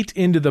wheat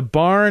into the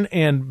barn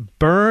and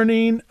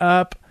burning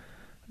up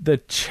the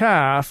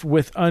chaff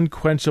with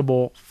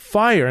unquenchable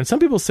fire. And some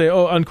people say,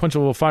 oh,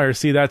 unquenchable fire.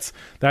 See, that's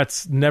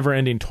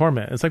never-ending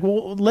torment. It's like,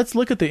 well, let's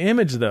look at the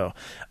image, though.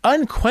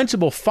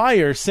 Unquenchable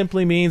fire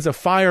simply means a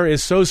fire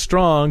is so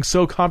strong,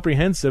 so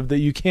comprehensive that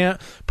you can't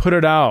put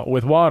it out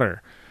with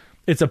water.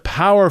 It's a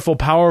powerful,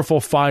 powerful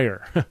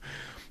fire.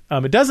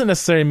 It doesn't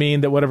necessarily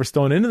mean that whatever's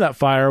thrown into that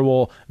fire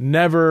will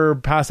never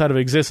pass out of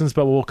existence,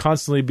 but will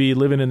constantly be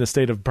living in the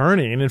state of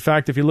burning. And in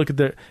fact, if you look at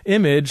the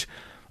image,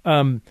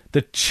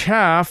 the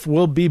chaff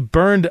will be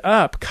burned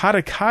up.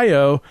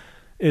 Katakaio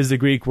is the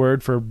Greek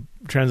word for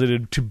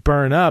translated to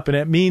burn up, and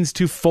it means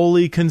to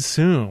fully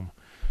consume.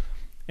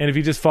 And if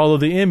you just follow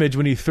the image,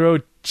 when you throw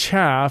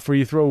chaff or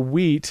you throw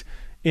wheat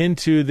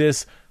into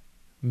this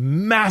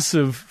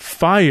massive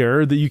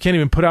fire that you can't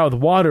even put out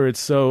with water, it's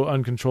so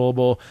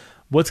uncontrollable,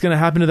 what's going to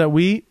happen to that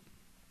wheat?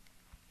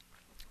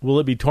 Will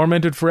it be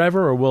tormented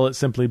forever, or will it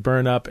simply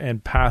burn up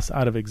and pass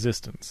out of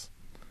existence?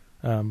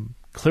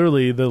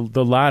 Clearly,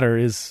 the latter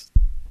is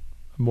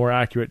more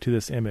accurate to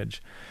this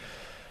image.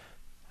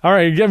 All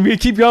right, we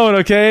keep going,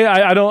 okay?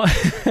 I don't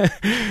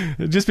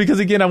just because,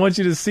 again, I want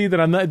you to see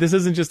that this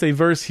isn't just a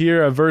verse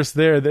here, a verse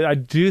there. That I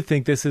do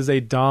think this is a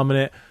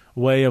dominant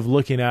way of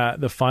looking at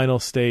the final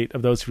state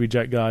of those who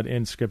reject God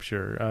in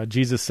Scripture.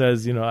 Jesus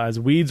says, as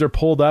weeds are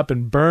pulled up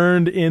and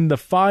burned in the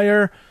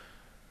fire,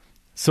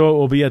 so it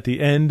will be at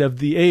the end of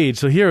the age.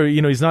 So here,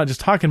 he's not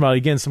just talking about,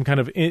 again, some kind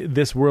of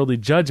this worldly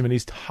judgment.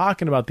 He's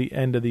talking about the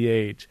end of the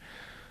age.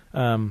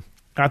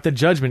 At the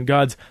judgment,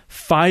 God's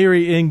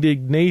fiery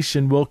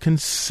indignation will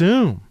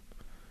consume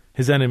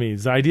his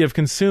enemies. The idea of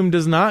consume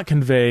does not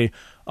convey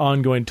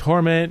ongoing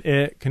torment.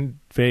 It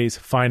conveys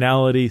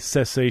finality,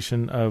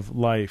 cessation of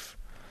life.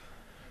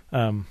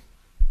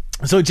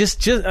 So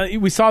just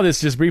we saw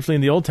this just briefly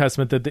in the Old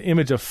Testament, that the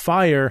image of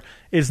fire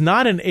is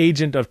not an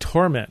agent of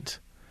torment.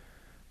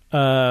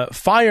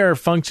 Fire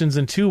functions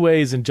in two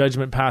ways in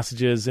judgment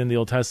passages in the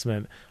Old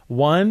Testament.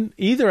 One,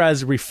 either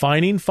as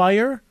refining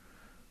fire,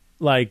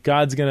 like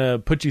God's going to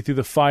put you through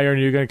the fire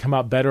and you're going to come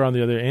out better on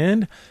the other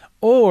end,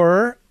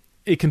 or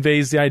it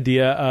conveys the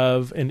idea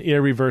of an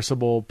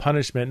irreversible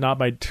punishment, not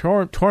by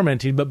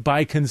tormenting, but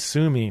by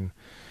consuming.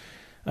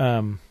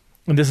 And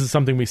this is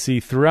something we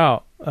see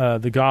throughout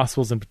the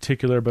Gospels in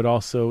particular, but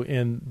also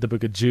in the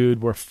book of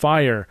Jude, where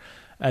fire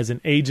as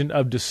an agent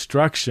of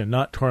destruction,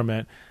 not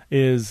torment,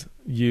 is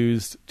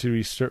used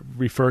to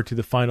refer to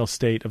the final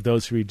state of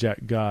those who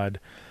reject God.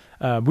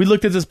 We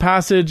looked at this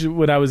passage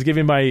when I was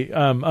giving my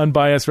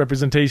unbiased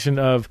representation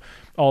of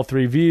all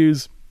three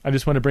views. I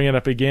just want to bring it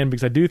up again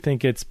because I do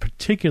think it's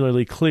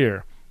particularly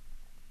clear.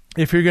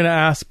 If you're going to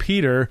ask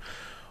Peter,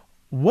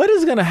 what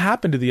is going to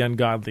happen to the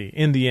ungodly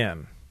in the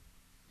end?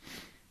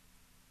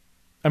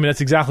 I mean,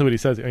 that's exactly what he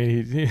says. I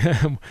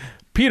mean,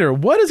 Peter,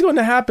 what is going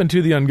to happen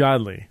to the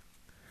ungodly?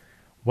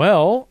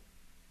 Well,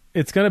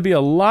 it's going to be a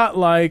lot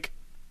like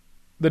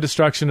the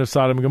destruction of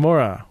Sodom and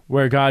Gomorrah,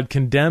 where God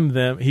condemned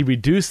them. He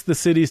reduced the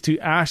cities to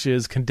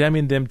ashes,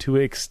 condemning them to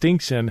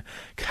extinction,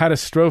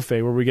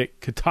 catastrophe, where we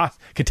get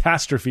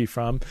catastrophe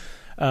from,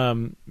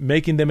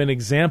 making them an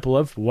example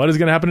of what is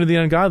going to happen to the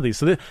ungodly.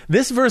 So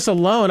this verse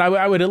alone,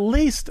 I would at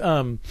least...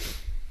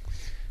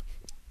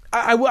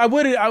 I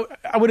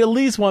would at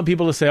least want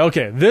people to say,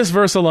 okay, this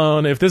verse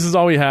alone, if this is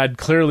all we had,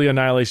 clearly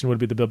annihilation would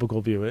be the biblical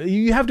view.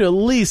 You have to at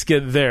least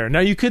get there. Now,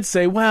 you could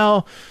say,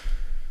 well,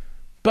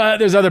 but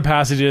there's other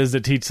passages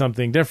that teach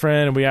something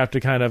different, and we have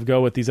to kind of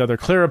go with these other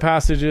clearer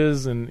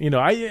passages. And,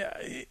 I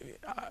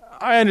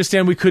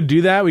understand we could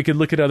do that. We could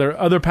look at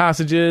other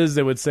passages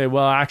that would say,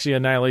 well, actually,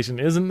 annihilation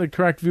isn't the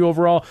correct view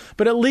overall.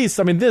 But at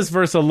least, this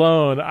verse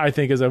alone, I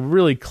think, is a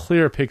really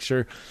clear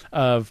picture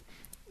of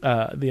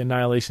the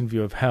annihilation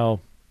view of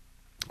hell,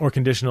 or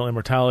conditional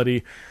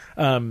immortality.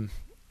 And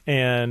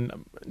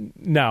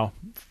now,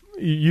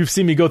 you've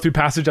seen me go through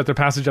passage after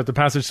passage after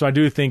passage, so I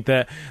do think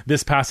that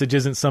this passage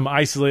isn't some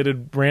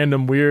isolated,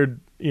 random,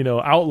 weird,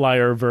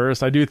 outlier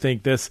verse. I do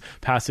think this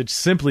passage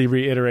simply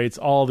reiterates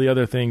all the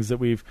other things that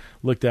we've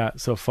looked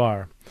at so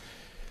far.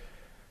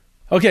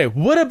 Okay,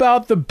 what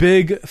about the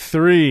big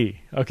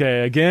three?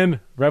 Okay,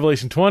 again,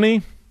 Revelation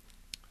 20,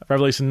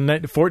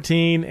 Revelation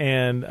 14,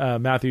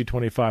 and Matthew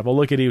 25. I'll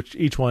look at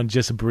each one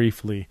just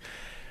briefly.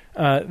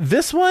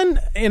 This one,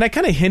 and I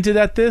kind of hinted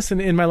at this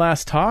in my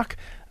last talk,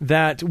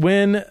 that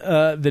when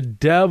the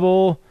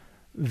devil,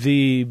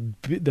 the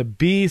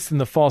beast, and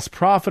the false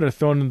prophet are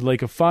thrown into the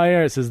lake of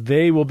fire, it says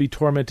they will be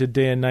tormented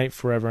day and night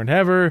forever and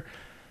ever.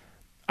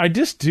 I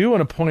just do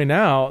want to point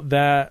out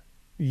that,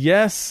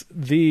 yes,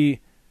 the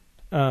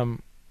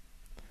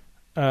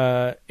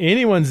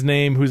anyone's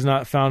name who's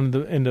not found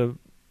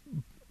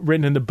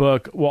written in the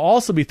book will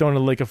also be thrown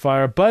in the lake of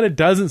fire, but it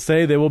doesn't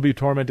say they will be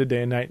tormented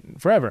day and night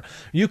forever.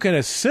 You can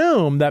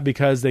assume that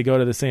because they go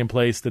to the same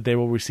place that they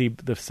will receive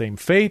the same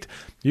fate.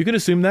 You can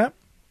assume that.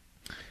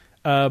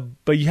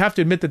 But you have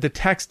to admit that the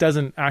text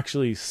doesn't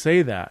actually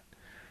say that.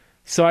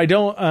 So I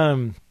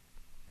don't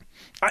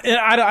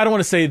I don't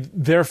want to say,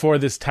 therefore,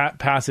 this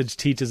passage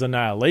teaches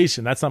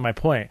annihilation. That's not my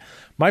point.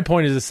 My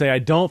point is to say I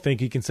don't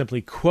think you can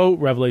simply quote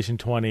Revelation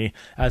 20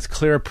 as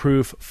clear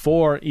proof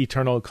for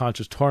eternal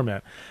conscious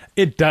torment.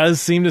 It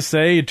does seem to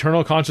say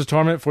eternal conscious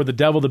torment for the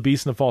devil, the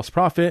beast, and the false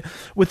prophet.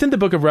 Within the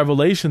book of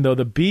Revelation, though,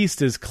 the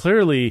beast is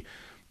clearly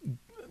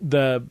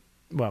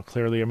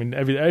clearly, I mean,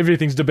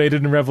 everything's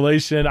debated in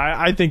Revelation.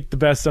 I think the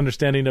best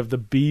understanding of the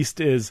beast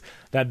is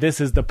that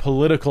this is the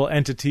political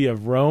entity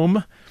of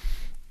Rome,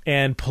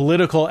 and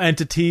political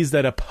entities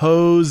that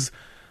oppose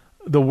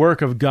the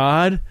work of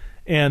God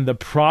and the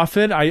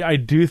prophet. I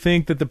do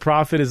think that the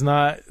prophet is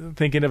not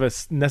thinking of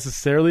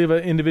necessarily of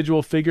an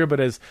individual figure,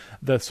 but as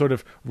the sort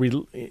of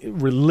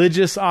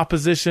religious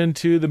opposition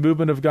to the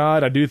movement of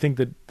God. I do think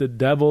that the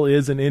devil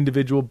is an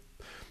individual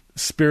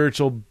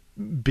spiritual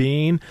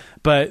being,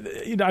 but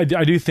I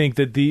do think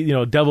that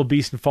the devil,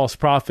 beast, and false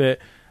prophet,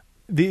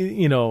 at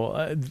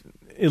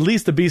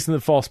least the beast and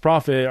the false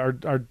prophet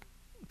are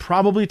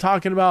probably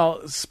talking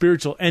about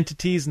spiritual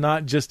entities,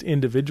 not just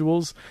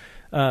individuals.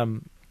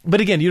 But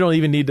again, you don't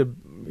even need to,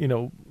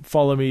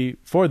 follow me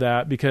for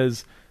that,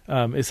 because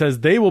it says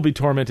they will be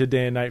tormented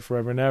day and night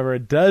forever and ever.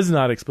 It does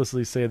not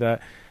explicitly say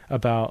that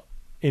about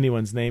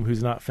anyone's name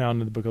who's not found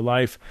in the book of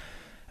life.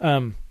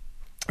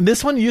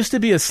 This one used to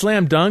be a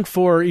slam dunk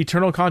for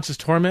eternal conscious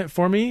torment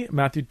for me,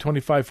 Matthew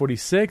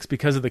 25:46,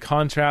 because of the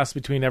contrast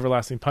between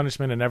everlasting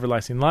punishment and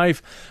everlasting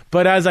life.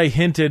 But as I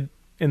hinted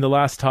in the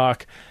last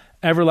talk,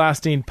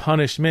 everlasting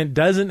punishment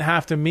doesn't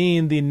have to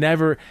mean the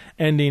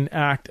never-ending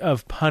act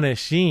of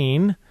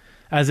punishing,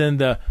 as in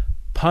the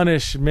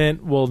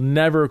punishment will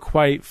never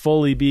quite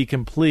fully be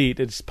complete.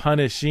 It's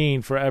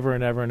punishing forever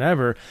and ever and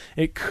ever.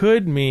 It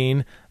could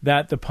mean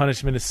that the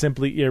punishment is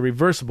simply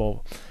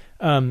irreversible.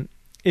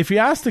 If you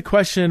ask the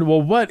question,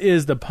 well, what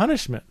is the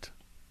punishment?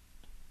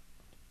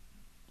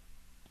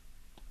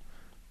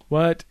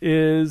 What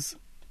is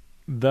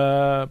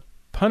the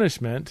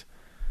punishment?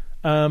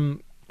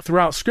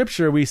 Throughout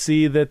Scripture, we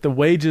see that the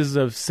wages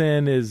of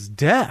sin is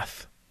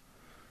death.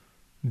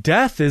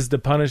 Death is the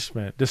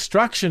punishment.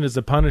 Destruction is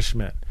the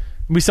punishment.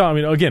 We saw,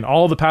 again,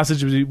 all the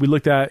passages we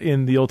looked at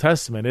in the Old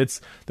Testament.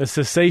 It's the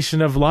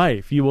cessation of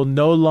life. You will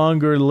no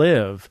longer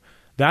live.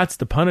 That's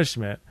the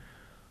punishment.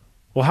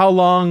 Well, how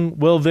long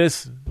will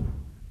this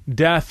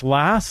death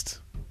last?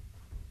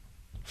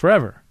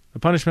 Forever. The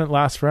punishment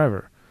lasts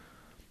forever.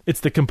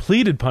 It's the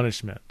completed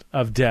punishment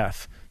of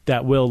death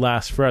that will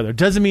last forever.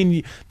 Doesn't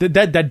mean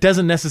that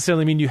doesn't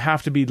necessarily mean you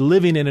have to be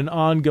living in an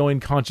ongoing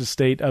conscious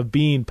state of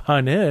being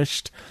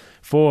punished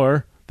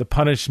for the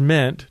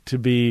punishment to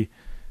be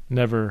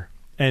never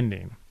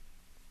ending.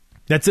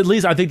 That's at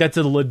least, I think that's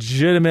a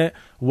legitimate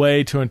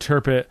way to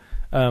interpret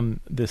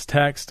this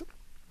text.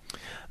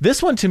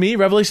 This one, to me,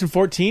 Revelation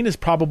 14, is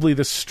probably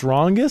the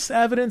strongest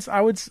evidence,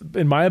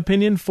 in my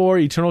opinion, for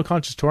eternal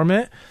conscious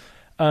torment.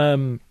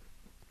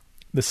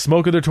 The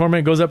smoke of their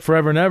torment goes up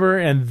forever and ever,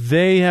 and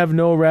they have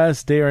no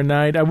rest day or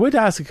night. I would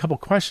ask a couple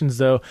questions,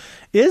 though.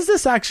 Is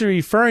this actually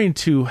referring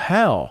to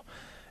hell?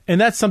 And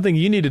that's something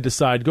you need to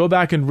decide. Go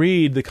back and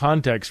read the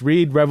context.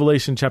 Read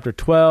Revelation chapter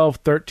 12,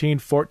 13,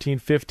 14,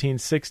 15,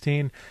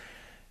 16.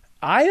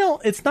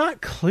 It's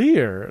not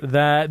clear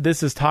that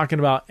this is talking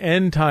about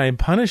end time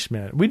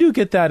punishment. We do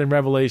get that in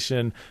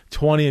Revelation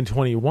 20 and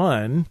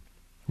 21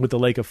 with the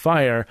lake of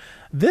fire.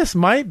 This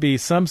might be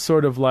some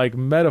sort of like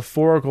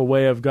metaphorical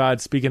way of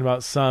God speaking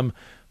about some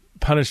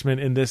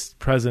punishment in this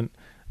present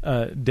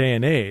day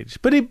and age.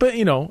 But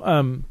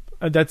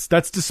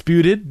that's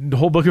disputed. The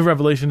whole book of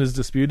Revelation is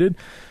disputed,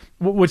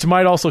 which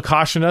might also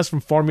caution us from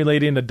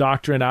formulating a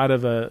doctrine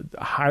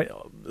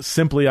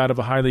simply out of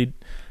a highly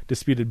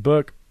disputed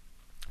book.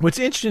 What's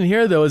interesting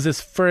here, though, is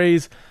this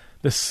phrase,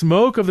 the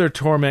smoke of their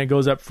torment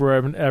goes up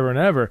forever and ever and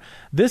ever.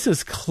 This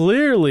is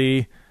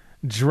clearly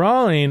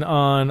drawing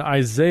on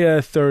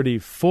Isaiah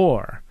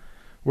 34,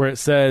 where it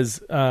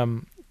says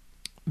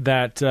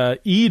that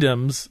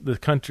Edom's, the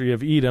country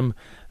of Edom,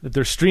 that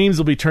their streams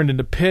will be turned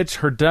into pitch,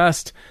 her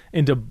dust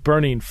into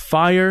burning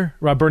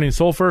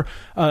sulfur.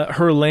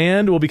 Her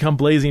land will become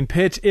blazing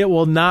pitch. It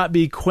will not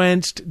be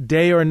quenched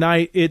day or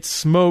night. Its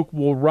smoke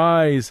will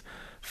rise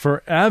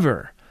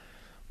forever.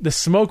 The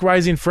smoke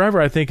rising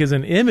forever, I think, is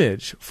an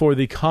image for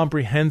the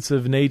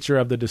comprehensive nature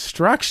of the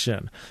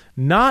destruction,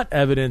 not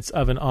evidence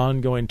of an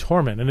ongoing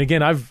torment. And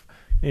again, I've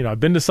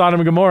been to Sodom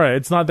and Gomorrah.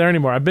 It's not there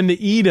anymore. I've been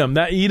to Edom.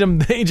 That Edom,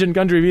 the ancient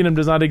country of Edom,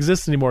 does not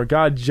exist anymore.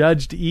 God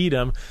judged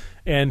Edom,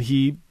 and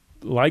he,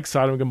 like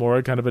Sodom and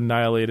Gomorrah, kind of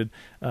annihilated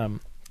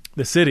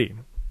the city.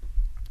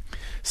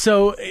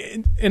 So,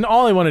 and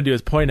all I want to do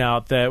is point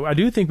out that I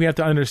do think we have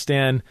to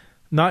understand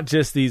not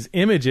just these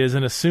images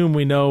and assume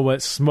we know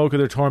what smoke of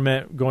their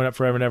torment going up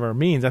forever and ever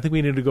means. I think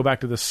we need to go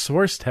back to the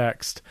source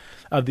text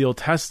of the Old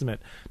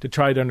Testament to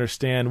try to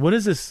understand what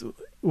did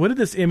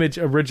this image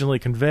originally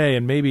convey,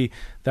 and maybe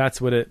that's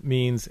what it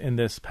means in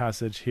this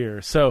passage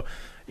here. So,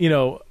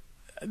 this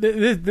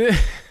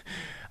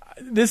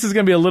is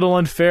going to be a little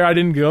unfair. I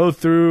didn't go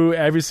through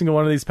every single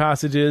one of these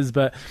passages,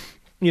 but,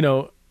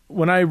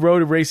 when I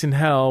wrote Erasing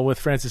Hell with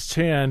Francis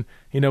Chan,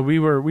 we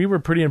were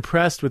pretty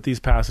impressed with these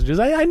passages.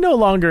 I no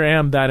longer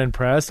am that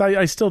impressed.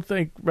 I still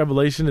think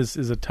Revelation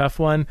is a tough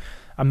one.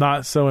 I'm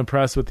not so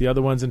impressed with the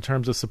other ones in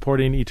terms of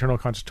supporting eternal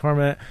conscious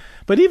torment.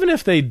 But even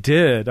if they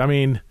did, I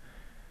mean,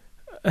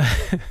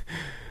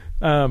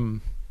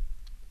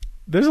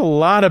 there's a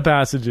lot of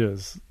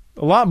passages,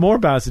 a lot more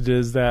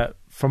passages that,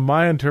 from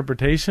my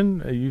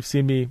interpretation, you've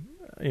seen me,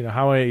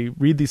 how I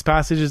read these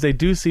passages, they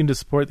do seem to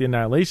support the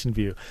annihilation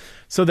view.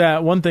 So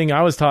that one thing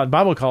I was taught in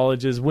Bible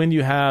college is when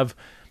you have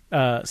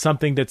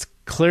something that's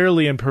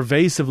clearly and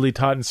pervasively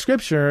taught in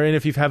Scripture, and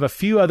if you have a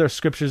few other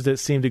scriptures that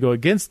seem to go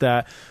against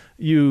that,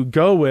 you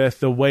go with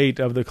the weight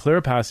of the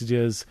clear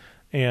passages,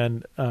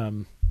 and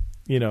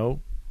you don't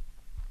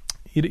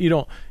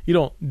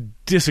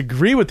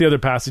disagree with the other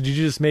passages.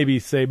 You just maybe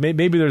say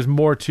maybe there's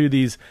more to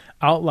these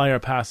outlier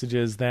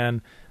passages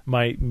than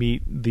might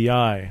meet the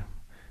eye.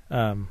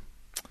 Let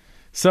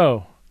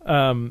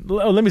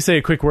me say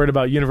a quick word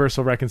about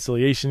universal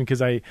reconciliation, because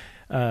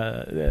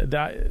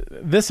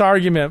this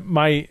argument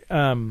might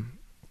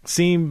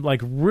seem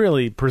like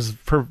really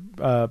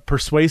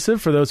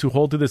persuasive for those who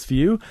hold to this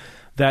view,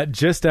 that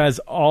just as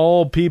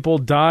all people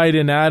died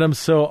in Adam,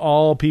 so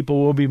all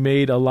people will be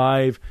made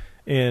alive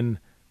in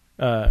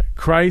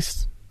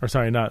Christ. Or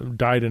sorry, not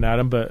died in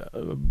Adam, but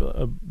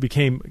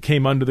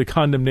came under the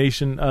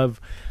condemnation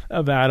of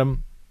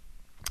Adam,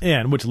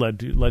 and which led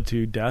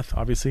to death,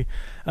 obviously.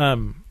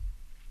 Well,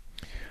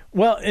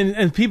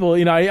 and people,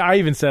 I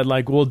even said,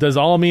 like, well, does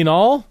all mean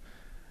all?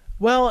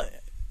 Well,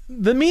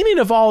 the meaning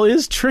of all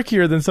is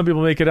trickier than some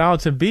people make it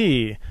out to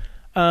be.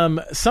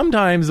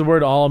 Sometimes the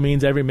word all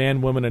means every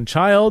man, woman, and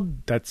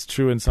child. That's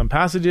true in some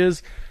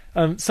passages.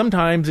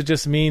 Sometimes it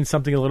just means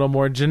something a little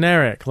more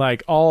generic,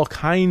 like all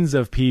kinds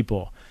of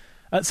people.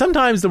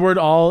 Sometimes the word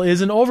all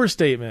is an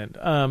overstatement.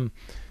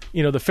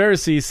 The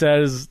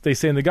Pharisee they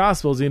say in the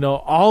Gospels,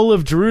 all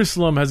of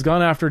Jerusalem has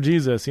gone after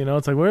Jesus.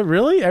 It's like, what,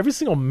 really? Every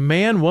single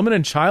man, woman,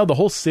 and child, the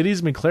whole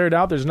city's been cleared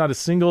out. There's not a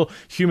single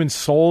human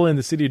soul in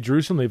the city of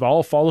Jerusalem. They've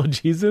all followed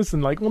Jesus.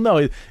 And no,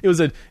 it was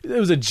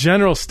a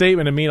general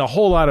statement to mean a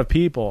whole lot of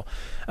people.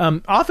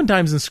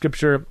 Oftentimes in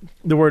Scripture,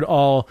 the word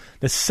all,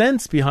 the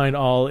sense behind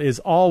all is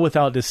all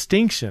without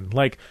distinction,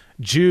 like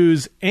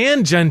Jews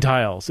and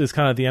Gentiles is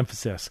kind of the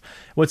emphasis.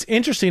 What's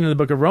interesting in the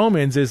book of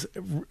Romans is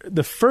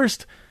the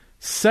first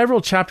several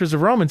chapters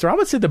of Romans, or I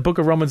would say the book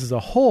of Romans as a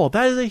whole,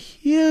 that is a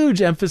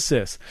huge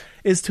emphasis,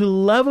 is to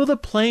level the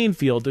playing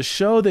field, to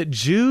show that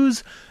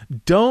Jews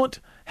don't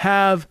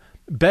have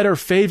better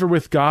favor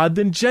with God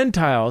than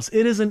Gentiles.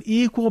 It is an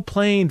equal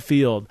playing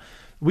field.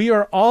 We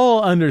are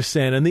all under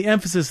sin, and the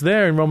emphasis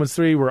there in Romans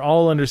 3, we're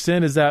all under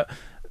sin, is that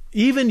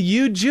even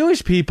you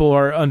Jewish people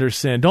are under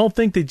sin. Don't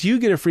think that you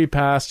get a free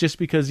pass just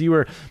because you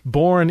were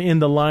born in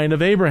the line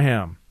of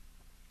Abraham.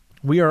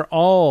 We are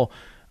all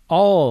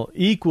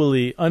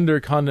equally under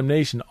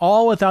condemnation,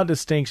 all without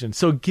distinction.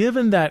 So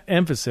given that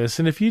emphasis,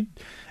 and if you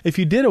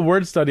did a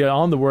word study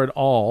on the word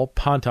all,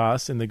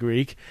 pantos in the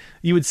Greek,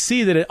 you would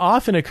see that it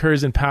often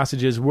occurs in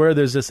passages where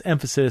there's this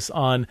emphasis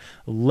on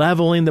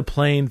leveling the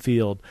playing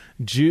field,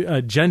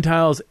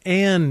 Gentiles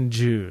and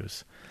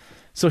Jews.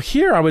 So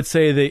here I would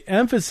say the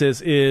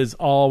emphasis is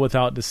all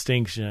without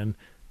distinction,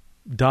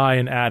 die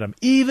in Adam.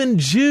 Even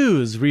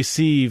Jews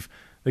receive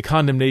the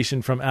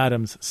condemnation from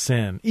Adam's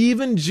sin.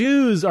 Even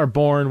Jews are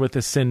born with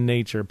a sin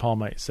nature, Paul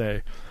might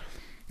say.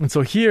 And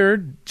so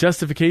here,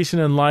 justification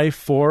in life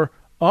for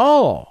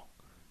all.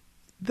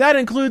 That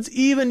includes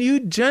even you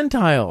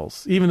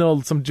Gentiles, even though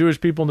some Jewish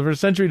people in the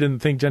first century didn't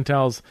think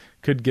Gentiles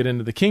could get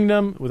into the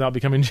kingdom without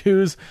becoming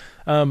Jews.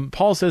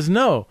 Paul says,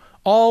 no,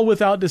 all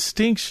without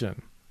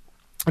distinction.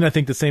 And I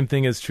think the same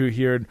thing is true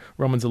here in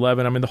Romans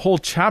 11. I mean, the whole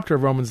chapter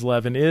of Romans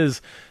 11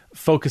 is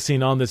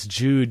focusing on this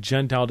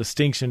Jew-Gentile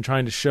distinction,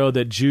 trying to show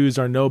that Jews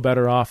are no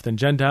better off than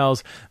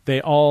Gentiles.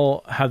 They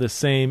all have the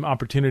same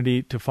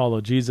opportunity to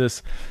follow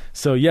Jesus.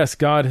 So yes,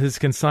 God has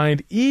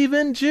consigned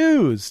even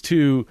Jews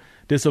to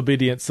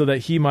disobedience so that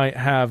he might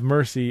have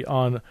mercy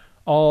on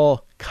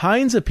all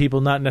kinds of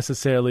people, not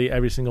necessarily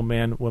every single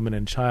man, woman,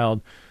 and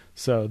child.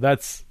 So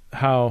that's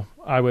how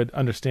I would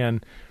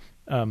understand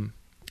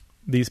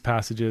these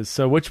passages.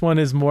 So which one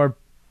is more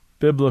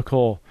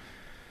biblical?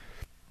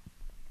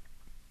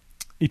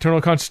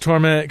 Eternal conscious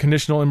torment,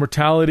 conditional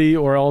immortality,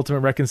 or ultimate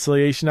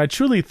reconciliation? I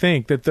truly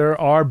think that there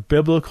are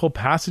biblical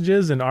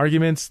passages and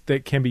arguments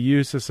that can be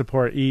used to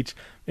support each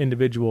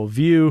individual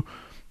view.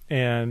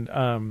 And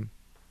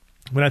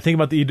when I think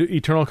about the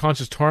eternal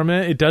conscious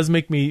torment, it does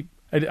make me,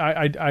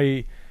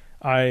 I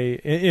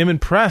am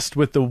impressed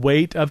with the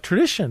weight of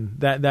tradition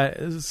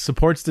that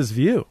supports this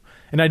view.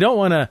 And I don't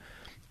want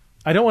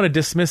to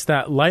dismiss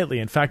that lightly.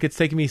 In fact, it's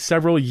taken me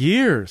several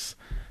years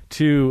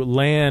to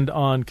land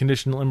on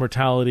conditional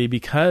immortality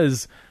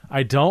because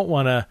I don't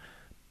want to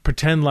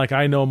pretend like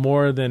I know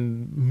more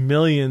than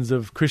millions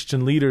of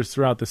Christian leaders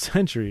throughout the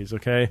centuries,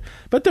 okay?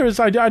 But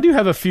I do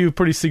have a few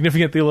pretty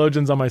significant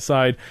theologians on my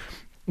side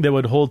that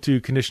would hold to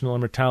conditional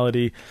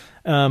immortality.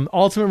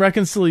 Ultimate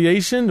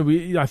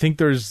reconciliation, I think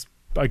there's,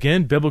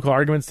 again, biblical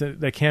arguments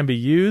that can be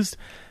used.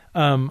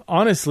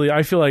 honestly,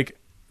 I feel like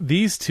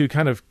these two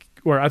kind of,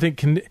 or I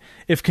think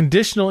if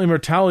conditional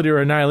immortality or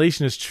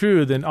annihilation is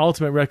true, then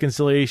ultimate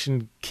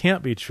reconciliation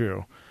can't be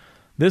true.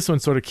 This one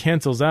sort of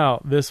cancels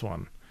out this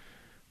one.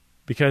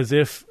 Because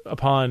if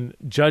upon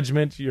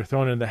judgment you're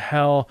thrown into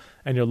hell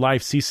and your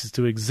life ceases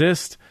to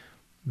exist,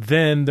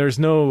 then there's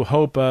no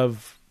hope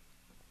of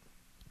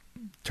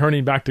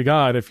turning back to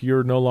God if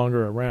you're no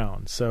longer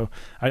around. So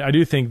I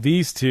do think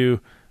these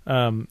two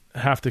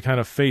have to kind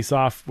of face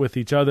off with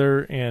each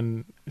other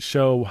and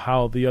show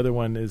how the other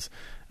one is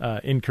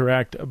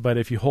incorrect. But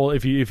if you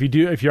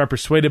are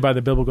persuaded by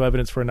the biblical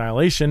evidence for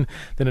annihilation,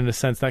 then in a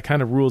sense that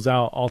kind of rules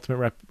out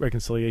ultimate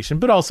reconciliation.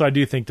 But also I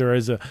do think there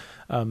is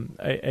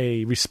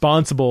a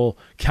responsible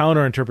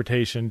counter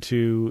interpretation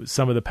to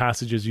some of the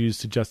passages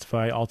used to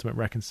justify ultimate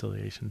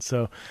reconciliation.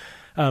 So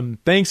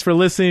thanks for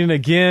listening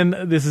again.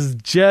 This is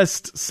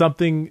just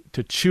something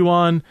to chew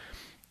on.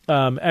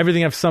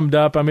 Everything I've summed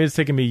up, I mean, it's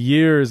taken me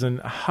years and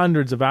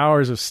hundreds of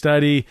hours of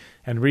study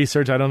and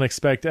research. I don't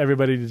expect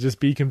everybody to just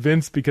be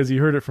convinced because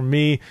you heard it from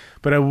me,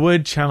 but I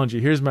would challenge you.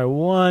 Here's my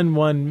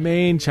one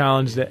main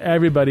challenge that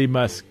everybody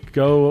must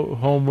go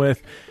home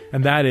with,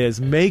 and that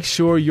is make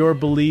sure your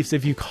beliefs,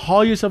 if you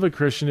call yourself a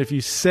Christian, if you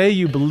say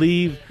you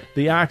believe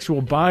the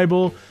actual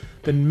Bible,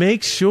 then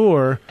make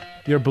sure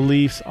your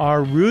beliefs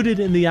are rooted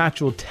in the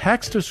actual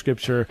text of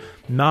Scripture,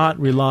 not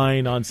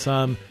relying on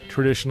some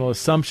traditional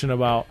assumption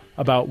about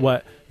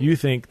what you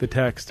think the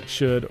text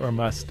should or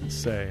must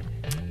say.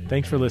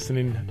 Thanks for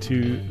listening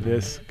to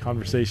this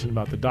conversation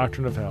about the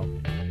doctrine of hell.